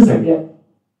 the functions that you get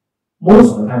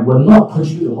most of the time will not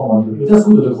contribute to the whole module. You just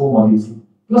go to the core module, see.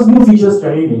 Because new features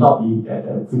generally may not be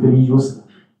frequently used.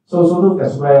 So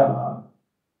that's where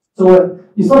so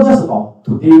it's not just about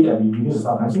today that we reduce the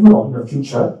start time, even about in the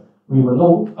future, we will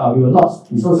not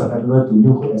be so susceptible to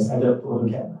new code as added to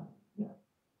AutoCAD. Yeah.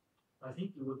 I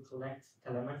think you would collect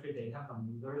telemetry data from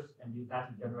users and use that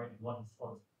to generate what is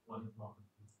false, what is not.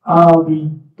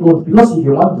 We don't, because if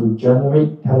you want to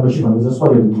generate telemetry from users,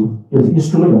 what you have to do? You have to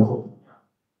instrument your code.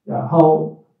 Yeah,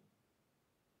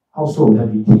 how slow would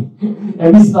that be?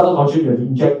 Every single function you have to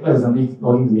inject assembly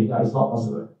logging to it. Yeah, it's not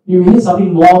possible. You need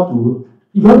something more to,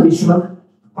 if you want to instrument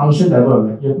function level,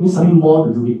 right, you need something more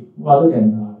to do it rather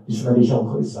than instrumentation of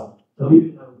code itself. So do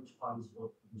you know which part is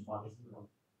what, which part is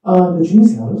not? The training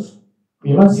scenarios.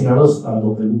 We run scenarios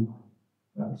locally.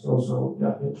 Yeah, so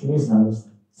the training scenarios.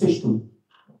 Stage 2.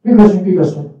 Quick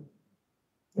question.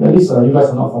 Yeah, at least you guys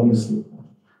are not falling asleep.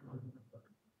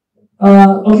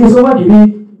 Okay, so why did we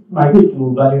migrate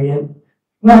to Valerian?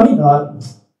 Well, I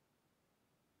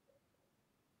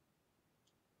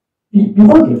mean,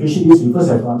 before we can appreciate this, we first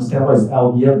have to understand what is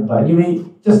LVM. But anyway,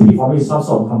 just to be for me, it's some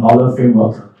sort of compiler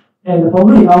framework. And the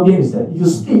problem with LVM is that if you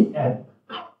split at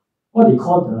what they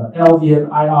call the LVM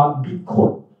IR bit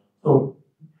code, so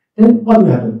then what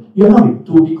will happen? You end up with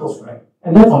 2 bit codes, right?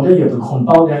 And then from there, you have to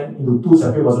compile them into 2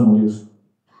 separate version modules.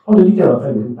 How do you think that will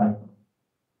affect the time?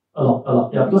 A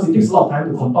lot. Yeah, because it takes a lot of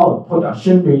time to compile a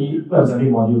production-ready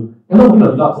WebAssembly module. You're not talking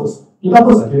about debug codes. Debug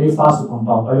codes are very fast to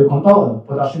compile, but you compile a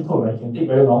production code, right, it can take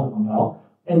very long to compile.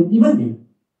 And even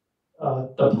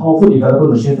if the powerful developer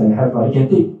machines that I have, right, it can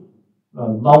take a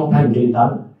long time to get it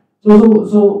done.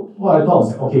 So what I thought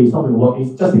was like, okay, it's not going to work.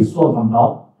 It's just a slow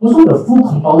compile. Also, the full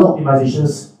compiler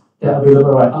optimizations that are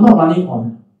available, right, are not running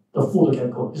on the full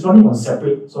AutoCAD code. It's running on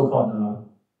separate so-called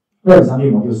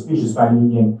WebAssembly modules, which is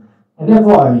binary. And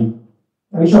therefore, I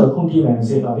reached out to the Kung team and I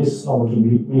said, this is not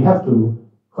working. We have to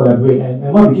collaborate.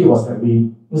 And what we did was that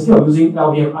we, instead of using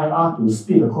LVM IR to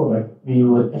split the code, right, we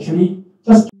would actually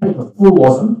just generate the full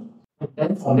wasm, and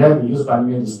then from there we use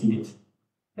binary to split it.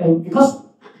 And because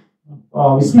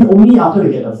we split only after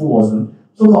we get the full wasm,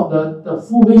 so the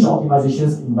full range of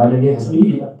optimizations in binary has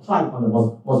already been applied on the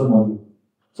wasm module.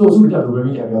 So we don't have to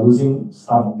worry that we are losing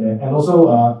stuff from there. And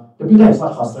also, the build time is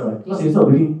much faster, right? Because instead of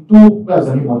building 2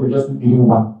 WebAssembly modules, just building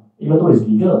 1, even though it's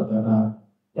bigger.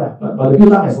 But the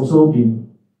build time has also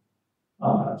been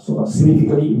sort of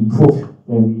significantly improved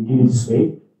when we did it this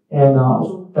way, and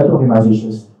also better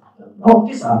optimizations. All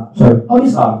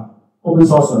these are open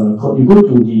source code. You go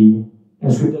to the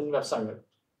Inscription website, right?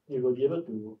 You will be able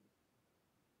to.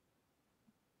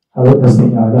 Hello,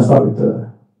 testing. Let's start with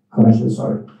the connection.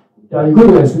 Sorry. Yeah, you go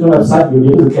to the Inscription website, you'll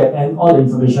be able to get all the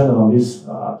information about this.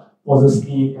 Wasn't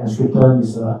speed and Scripton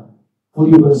is a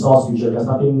fully open source feature. There's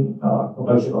nothing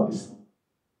proprietary about this.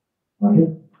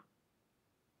 Okay.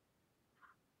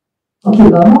 Okay,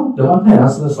 now the one-time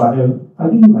announcements, right? I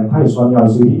think my time is running out,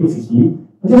 so 8:50.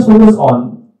 I just focus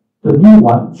on the new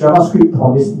one, JavaScript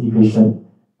promise integration.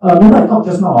 Remember I talked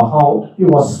just now about how it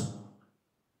was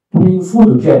painful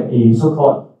to get a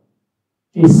so-called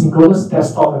asynchronous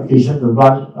desktop application to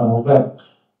run web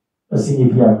async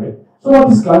API, right? So what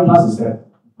this guy does is that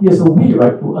he has a way,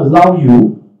 right, to allow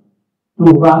you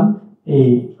to run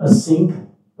a async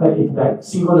API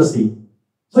synchronously.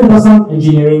 So it does some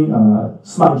engineering,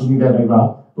 smart engineering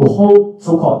background to hold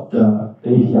so-called the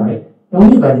API. And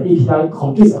only when the API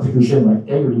completes execution, right,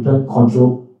 then you return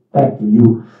control back to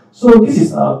you. So this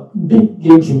is a big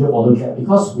game changer for AutoCAD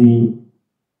because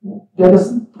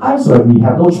there's times where we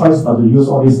have no choice but to use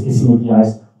all these async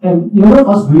APIs. And in order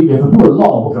for us to do it, we have to do a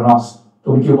lot of workarounds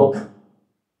to make it work.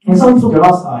 And some of these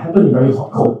workarounds happen in very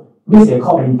hot code. Means they're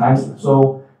called many times.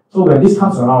 So when this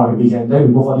comes around, right, we can then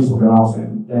remove all these workarounds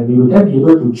and then we will then be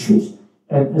able to treat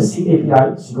an async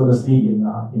API synchronously in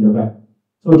the web.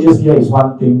 So JSPI is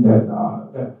one thing that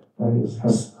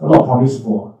has a lot of promise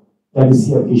for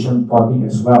legacy application porting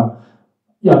as well.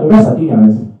 Yeah, the rest I think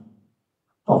I've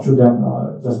talked through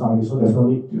them just now, so there's no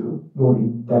need to go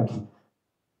in depth.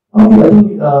 Okay, I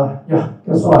think yeah,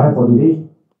 that's all I have for today.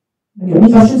 Okay,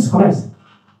 any questions, comments?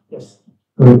 Yes.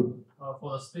 Go ahead.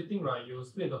 For the splitting, right, you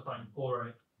split the file in 4,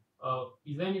 right?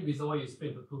 Is there any reason why you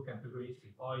split the 2 categories?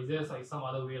 Or is there like some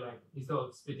other way, like instead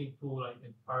of splitting 2, like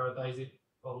you prioritize it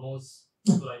for most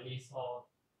like this, or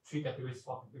 3 categories,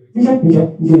 4 categories?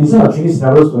 You can design our training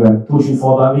scenarios to 2, 3,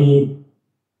 4, but we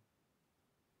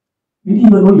didn't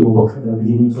even know it will work at the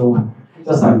beginning, so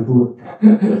just like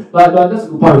 2. but that's a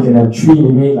good point. You can have 3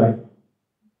 maybe like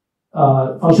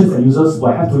functions that users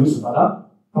will have to use to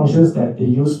product, functions that they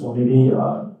use for maybe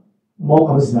more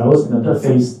common scenarios, and the third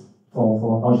phase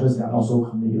for functions that are also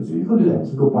commonly used. So you could do that.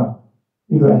 It's a good point.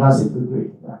 You could enhance it to do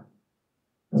it. Yeah,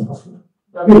 that's possible.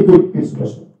 Yeah, very good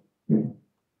suggestion.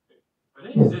 But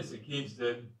then if that's the case,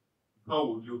 then how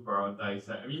would you prioritize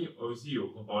that? I mean, obviously you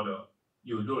load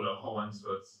the hot ones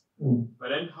first. But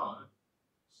then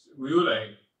will you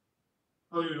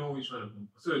how do you know which one to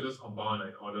so you just combine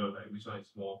order which one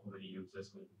is more commonly used, less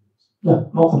commonly used? Yeah,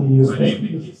 more commonly used. But then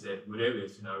in the case that would there be a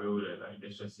scenario that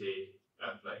let's just say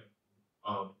that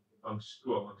function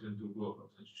 2 or function 2, 2 or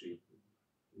function 3.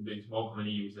 It's more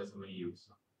commonly used, less commonly used.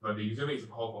 But the user makes a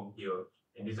call from here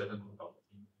and this doesn't compile.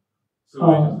 So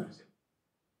just what you say.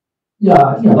 Yeah,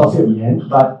 I think I lost it at the end,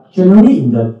 but generally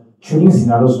in the training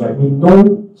scenarios, right, we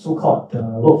know so-called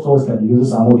workflows that the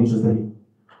users are more interested in.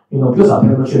 Because our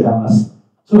telemetry tells us.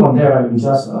 So from there, right, we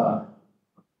just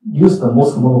use the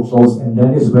most common workflows, and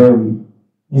then is where we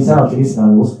design our training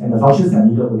scenarios, and the functions that are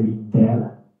needed will be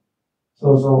there.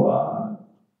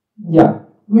 Yeah,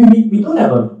 we don't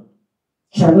have a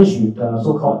challenge with the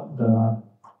so-called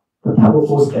the type of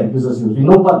workflows that users use. We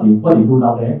know what they do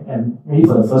now there, and maybe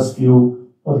for the first few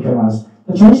AutoCAD runs.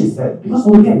 The challenge is that because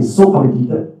AutoCAD is so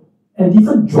complicated, and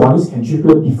different joins can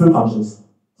trigger different functions.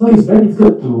 So it's very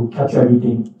difficult to capture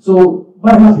everything. So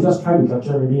by and large, we just try to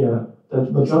capture maybe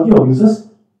the majority of users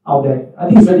out there. I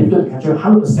think it's very difficult to capture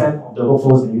 100% of the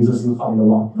workflows that users use out in the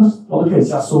world because AutoCAD is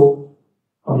just so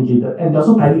complicated, and there are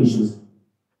also timing issues.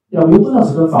 Yeah, we open up a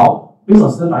certain file, based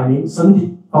on certain timing,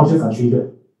 certain functions are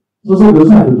triggered. So we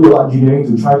also have to do a lot of engineering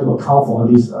to try to account for all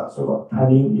these so-called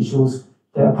timing issues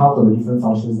that account for the different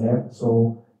functions there.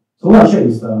 So what I shared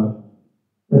is the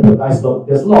iceberg.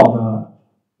 There's a lot of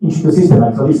intricacies that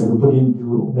my colleagues have to put in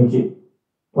to make it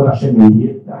production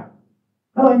ready. Yeah.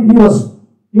 It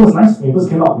was nice. When it first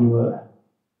came out, we were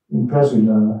impressed with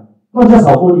not just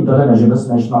our own internal measurements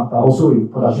benchmark, but also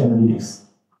with production analytics.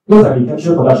 Because we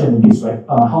capture production analytics, right?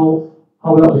 How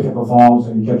well AutoCAD performs,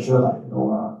 and we capture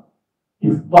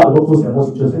if what the workflows they're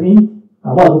most interested in,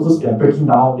 what the workflows they are breaking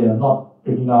down, they are not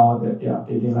breaking down, that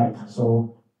they like.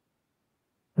 So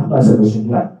that's the question,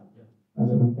 right?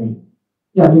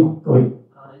 Yeah, go ahead.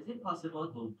 Is it possible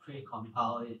to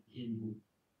pre-compile it in,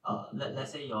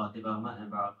 let's say your development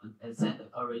environment and send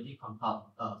already compiled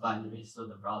binaries to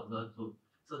the browser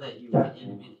so that you can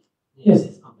eliminate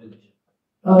this compilation?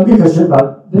 Good question,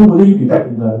 but then will you be back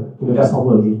to the desktop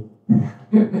world again?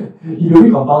 If you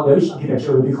recompile, which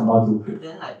architecture will you compile to?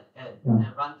 Then at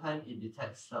runtime it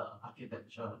detects the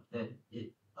architecture, then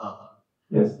it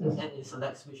and it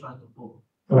selects which one to pull.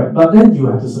 Correct, but then you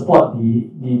have to support the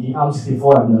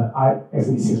ARM64 and the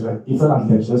x86, right? Different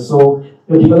architectures. So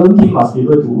the development team must be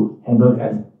able to handle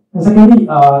that. And secondly,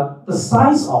 the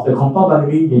size of the compile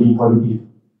binary may be prohibitive.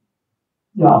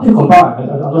 Yeah, after you compile,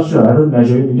 I'm not sure, I don't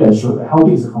measure it, maybe I should. How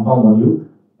big is the compile module?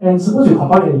 And suppose you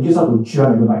compile it and it gives up to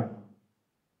 300 megabytes.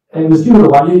 And you still have the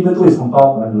 1 year, even though it's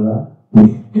compiled by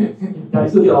yeah, it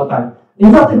still takes a long time.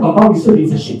 In fact, after you compile, you still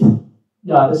need a sheet.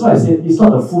 Yeah, that's why I said it's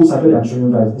not the full cycle that I'm showing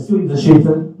you guys. It's still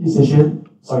instantiation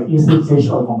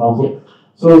of the compile code.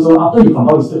 So after you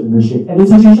compile, you still instantiate. And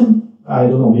instantiation, I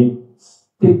don't know, maybe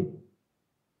take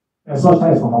as much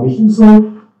time as compilation. So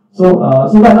by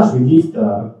and large, we leave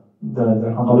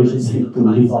the compilation script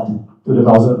to default to the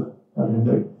browser.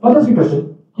 But that's a good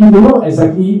question. If you know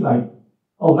exactly like,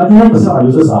 99% of our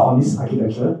users are on this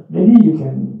architecture, maybe you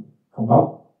can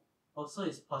compile. Also,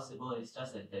 it's possible. It's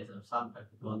just that there's some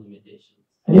practical limitations.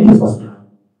 I think it's possible.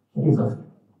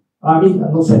 I mean,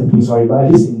 I'm not saying anything, sorry, but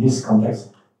at least in this context,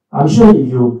 I'm sure if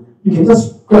you can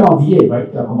just grab out V8,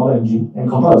 right, the compiler engine, and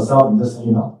compile yourself and just,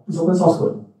 it's open source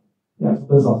code. Yeah, it's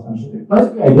open source, I'm sure. But it's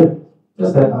a good idea.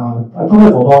 Just that I thought that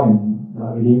for a while and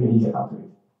really get up to it.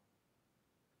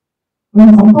 When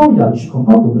you compile, you should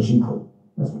compile to machine code.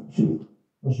 That's what it should be.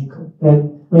 Machine code.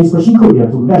 And when it's machine code, you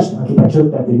have to match the architecture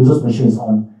that the user's machine is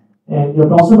on. And your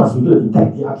browser must be able to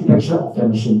detect the architecture of their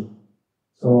machine.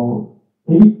 So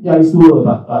maybe, it's doable,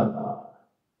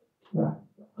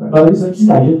 but it's a key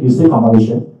idea, you say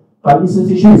compilation. But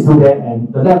institution is still there,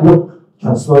 and the network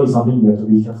transfer is something you have to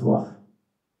be careful of.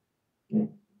 Okay.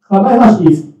 But by and large,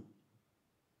 if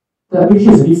the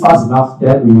application is really fast enough,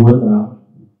 then we won't.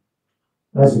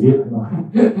 That's a bit,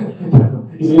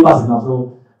 it's really fast enough,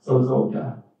 so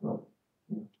yeah.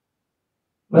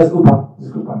 That's a good point. It's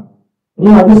a good point.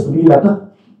 Any ideas to make it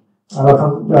better?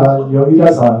 You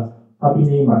guys are helping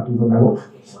me with my work.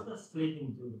 What does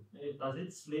splitting do? Does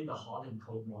it split the hot and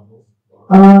cold model?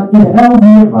 In the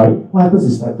LVM, right, what happens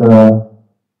is that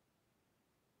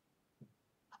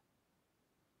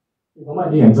if I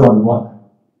might can draw on the board.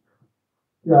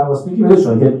 Yeah, I was thinking whether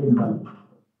should I get it in, but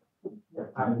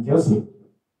I can see.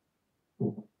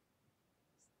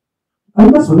 I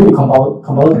think that's really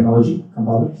compiler technology,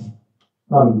 compilers.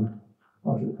 Not really.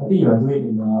 Okay, I think you are doing it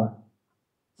in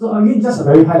so again, just a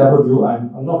very high level view.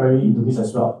 I'm not very into this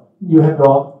as well. You have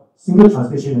your single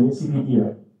translation unit, CPT,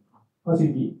 right? What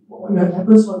CPT? What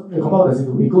happens, what the compiler does it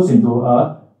do? It goes into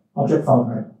object file,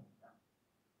 right?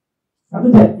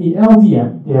 After that, in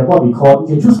LVM, they have what we call,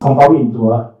 you can choose compile it into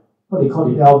what they call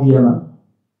the LVM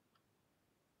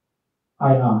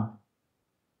IR,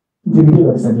 intermediate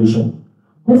representation.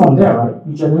 Then from there, right,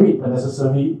 you generate the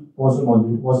necessary wasm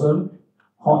module, wasm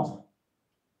hot,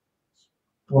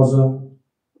 wasm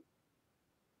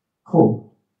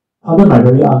cold. Pardon my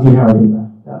very ugly handwriting.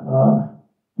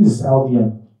 This is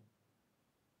LVM.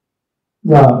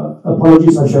 Yeah,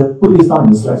 apologies, I should put this down in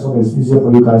the slide so that it's easier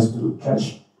for you guys to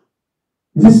catch.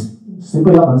 Is this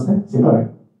simple enough to understand? Simple, right?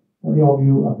 Let me help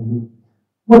you up a bit.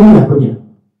 What do you happen here?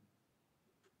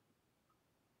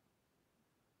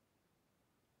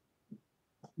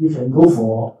 You can go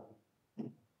for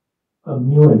a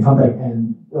meal and come back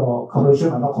and your compilation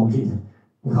might not complete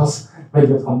because when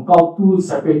you compile two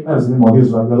separate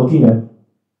modules, right, you're looking at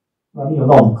running a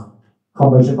lot of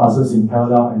compilation passes in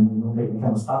parallel and that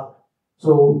kind of stuff.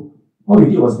 So what we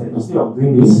did was that instead of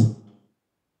doing this,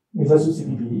 we just use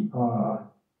CPP.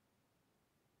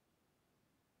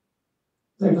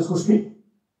 Then just go straight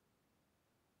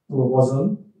to a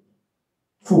wasm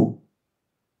full,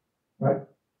 right?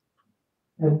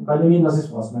 And binary does this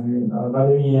was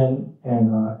binary and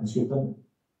scripted.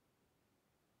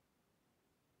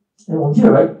 And on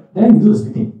here, right, then you do the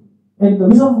splitting. And the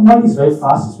reason why this is very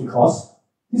fast is because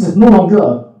this is no longer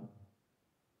a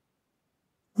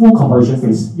full compilation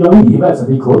phase. You already developed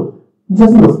some code. You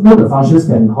just need to know the functions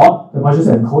that are hot, the functions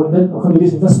that are cold, and then according to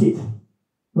this, you just split.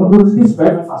 This is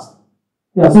very, very fast.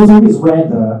 Yeah, so this is where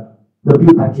the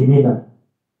build time came in.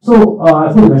 So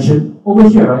I think you mentioned over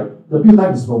here, right, the build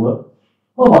time is slower.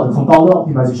 What about the compiler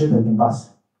optimization that can pass?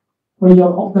 When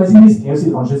you're optimizing this, can you see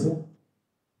the functions here?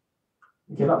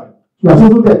 You cannot. Yeah, so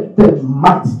that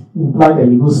might imply that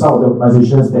you lose some of the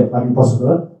optimizations that might be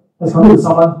possible as compared to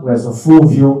someone who has a full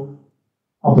view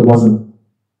of the wasm.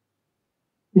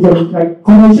 Like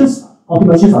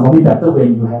optimizations are normally better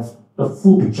when you have the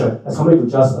full picture as compared to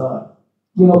just part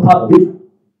of it.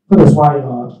 So that's why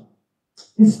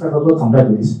this is preferable compared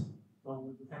to this.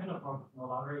 So the second approach no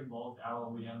longer involves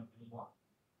LLVM anymore.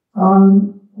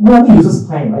 We only uses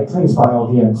Clang, right? Clang is by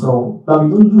LVM. So, but we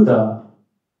don't do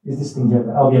this thing here,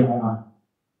 the LVM IR.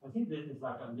 I think this is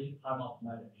like a link time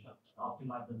optimization.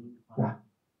 Optimize the link time.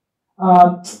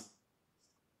 Yeah.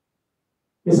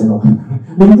 Yes and no.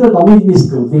 Linker normally needs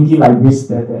to thinking like this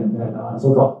that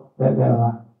so-called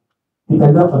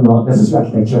dependent on your necessary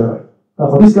architecture, right?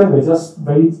 For this guy, we're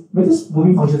just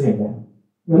moving functions here and there.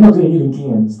 We're not doing any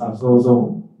linking and stuff.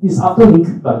 So it's after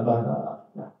link, but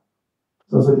yeah.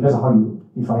 So it depends on how you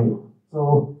define it.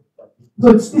 So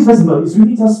it's very simple. It's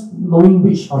really just knowing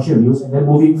which function you use and then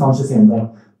moving functions here and there.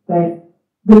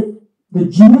 The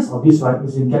genius of this, right,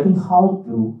 is in getting how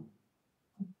to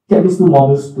get these two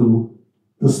modules to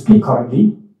split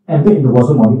correctly and put in the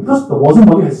wasm module, because the wasm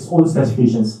module has its own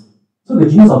specifications. So the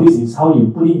genius of this is how you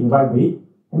put it in the right way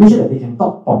and make sure that they can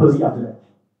talk properly after that.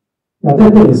 Yeah,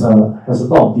 that is has a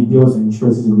lot of details and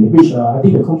intricacies in it, which I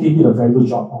think the Code team did a very good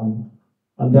job on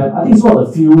that. I think it's one of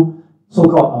the few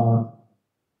so-called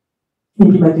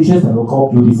implementations that we'll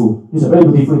call beautiful. It's a very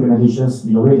beautiful implementations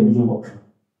in the way they make it work.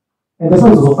 And that's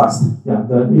why it's also fast. Yeah,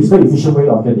 it's a very efficient way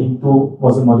of getting two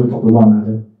Watson modules talk to one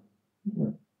another.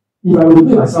 Yeah. If I were to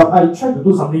do it myself, I tried to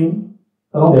do something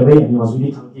along the way and it was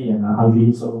really clunky and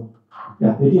ugly. So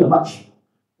yeah, they did a much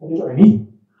better job than me.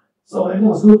 So everything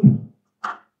was good.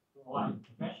 Why?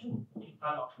 Question in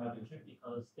kind of optimization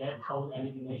because that whole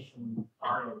elimination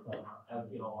part of the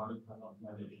LTO or kind of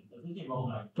optimization. Does it involve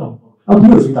like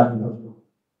LTO is done in LTO.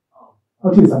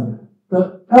 LTO is done. The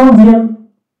LVM,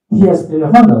 they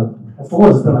have found I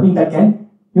forgot the term, I think backend.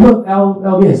 You know,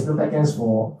 LVM has different backends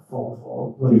for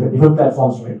different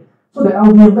platforms, right? So the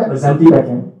LVM WebAssembly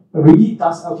backend already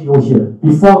does LTO here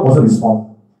before it wasn't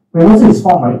spawned. When it wasn't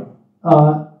spawned, right?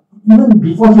 Even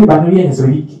before here, binary has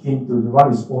already kicked in to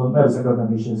run its own WebAssembly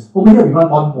implementations. Over here, we run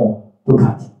one more to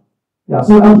cut. Yeah,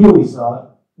 so LTO is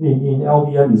in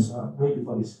LVM is way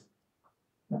before this.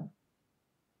 Yeah.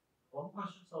 One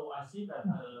question. So I see that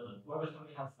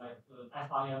WebAssembly has like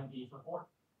SIMD support.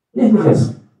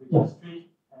 Yes. Yeah.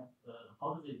 And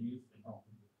how do they use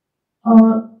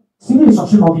the Single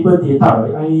instruction multiple data,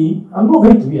 right? I'm not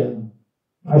very to it.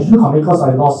 I should comment because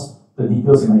I lost the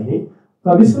details in my head.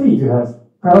 But basically, if you have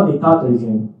parallel data that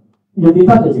your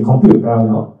data that you can compute with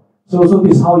parallel. So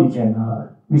this is how you can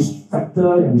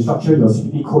refactor and restructure your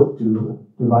CPP code to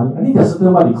run it. I think there's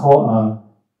certain what they call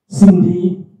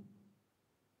SIMD,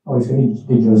 or it's getting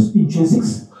dangerous,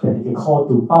 intrinsics that you can call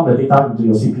to pump the data into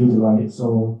your CPU to run it.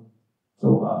 So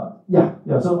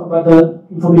but the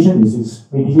information is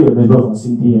immediately available from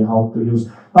SIMD and how to use.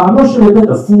 But I'm not sure whether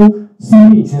the full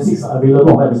SIMD intrinsics are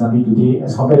available on WebAssembly today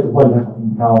as compared to what you have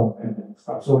on Intel and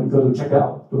stuff. So you got to check that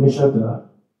out to make sure the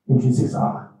intrinsics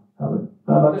are covered.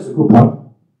 But that's a good point.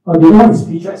 The other one is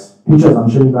features. Features, I'm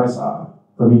sure you guys are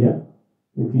familiar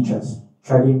with features,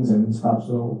 threadings and stuff.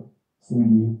 So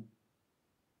SIMD.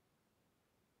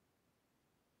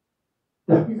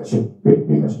 Yeah, big question.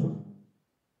 Big question.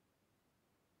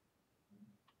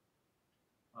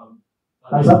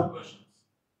 Thumbs up.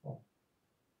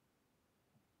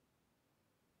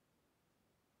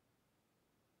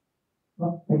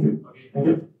 No, thank you. Okay. Thank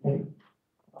you. Thank you.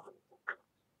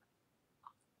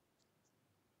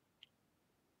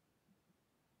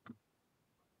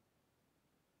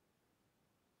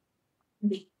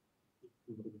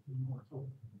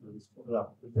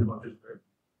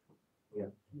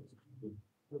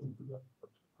 Yeah.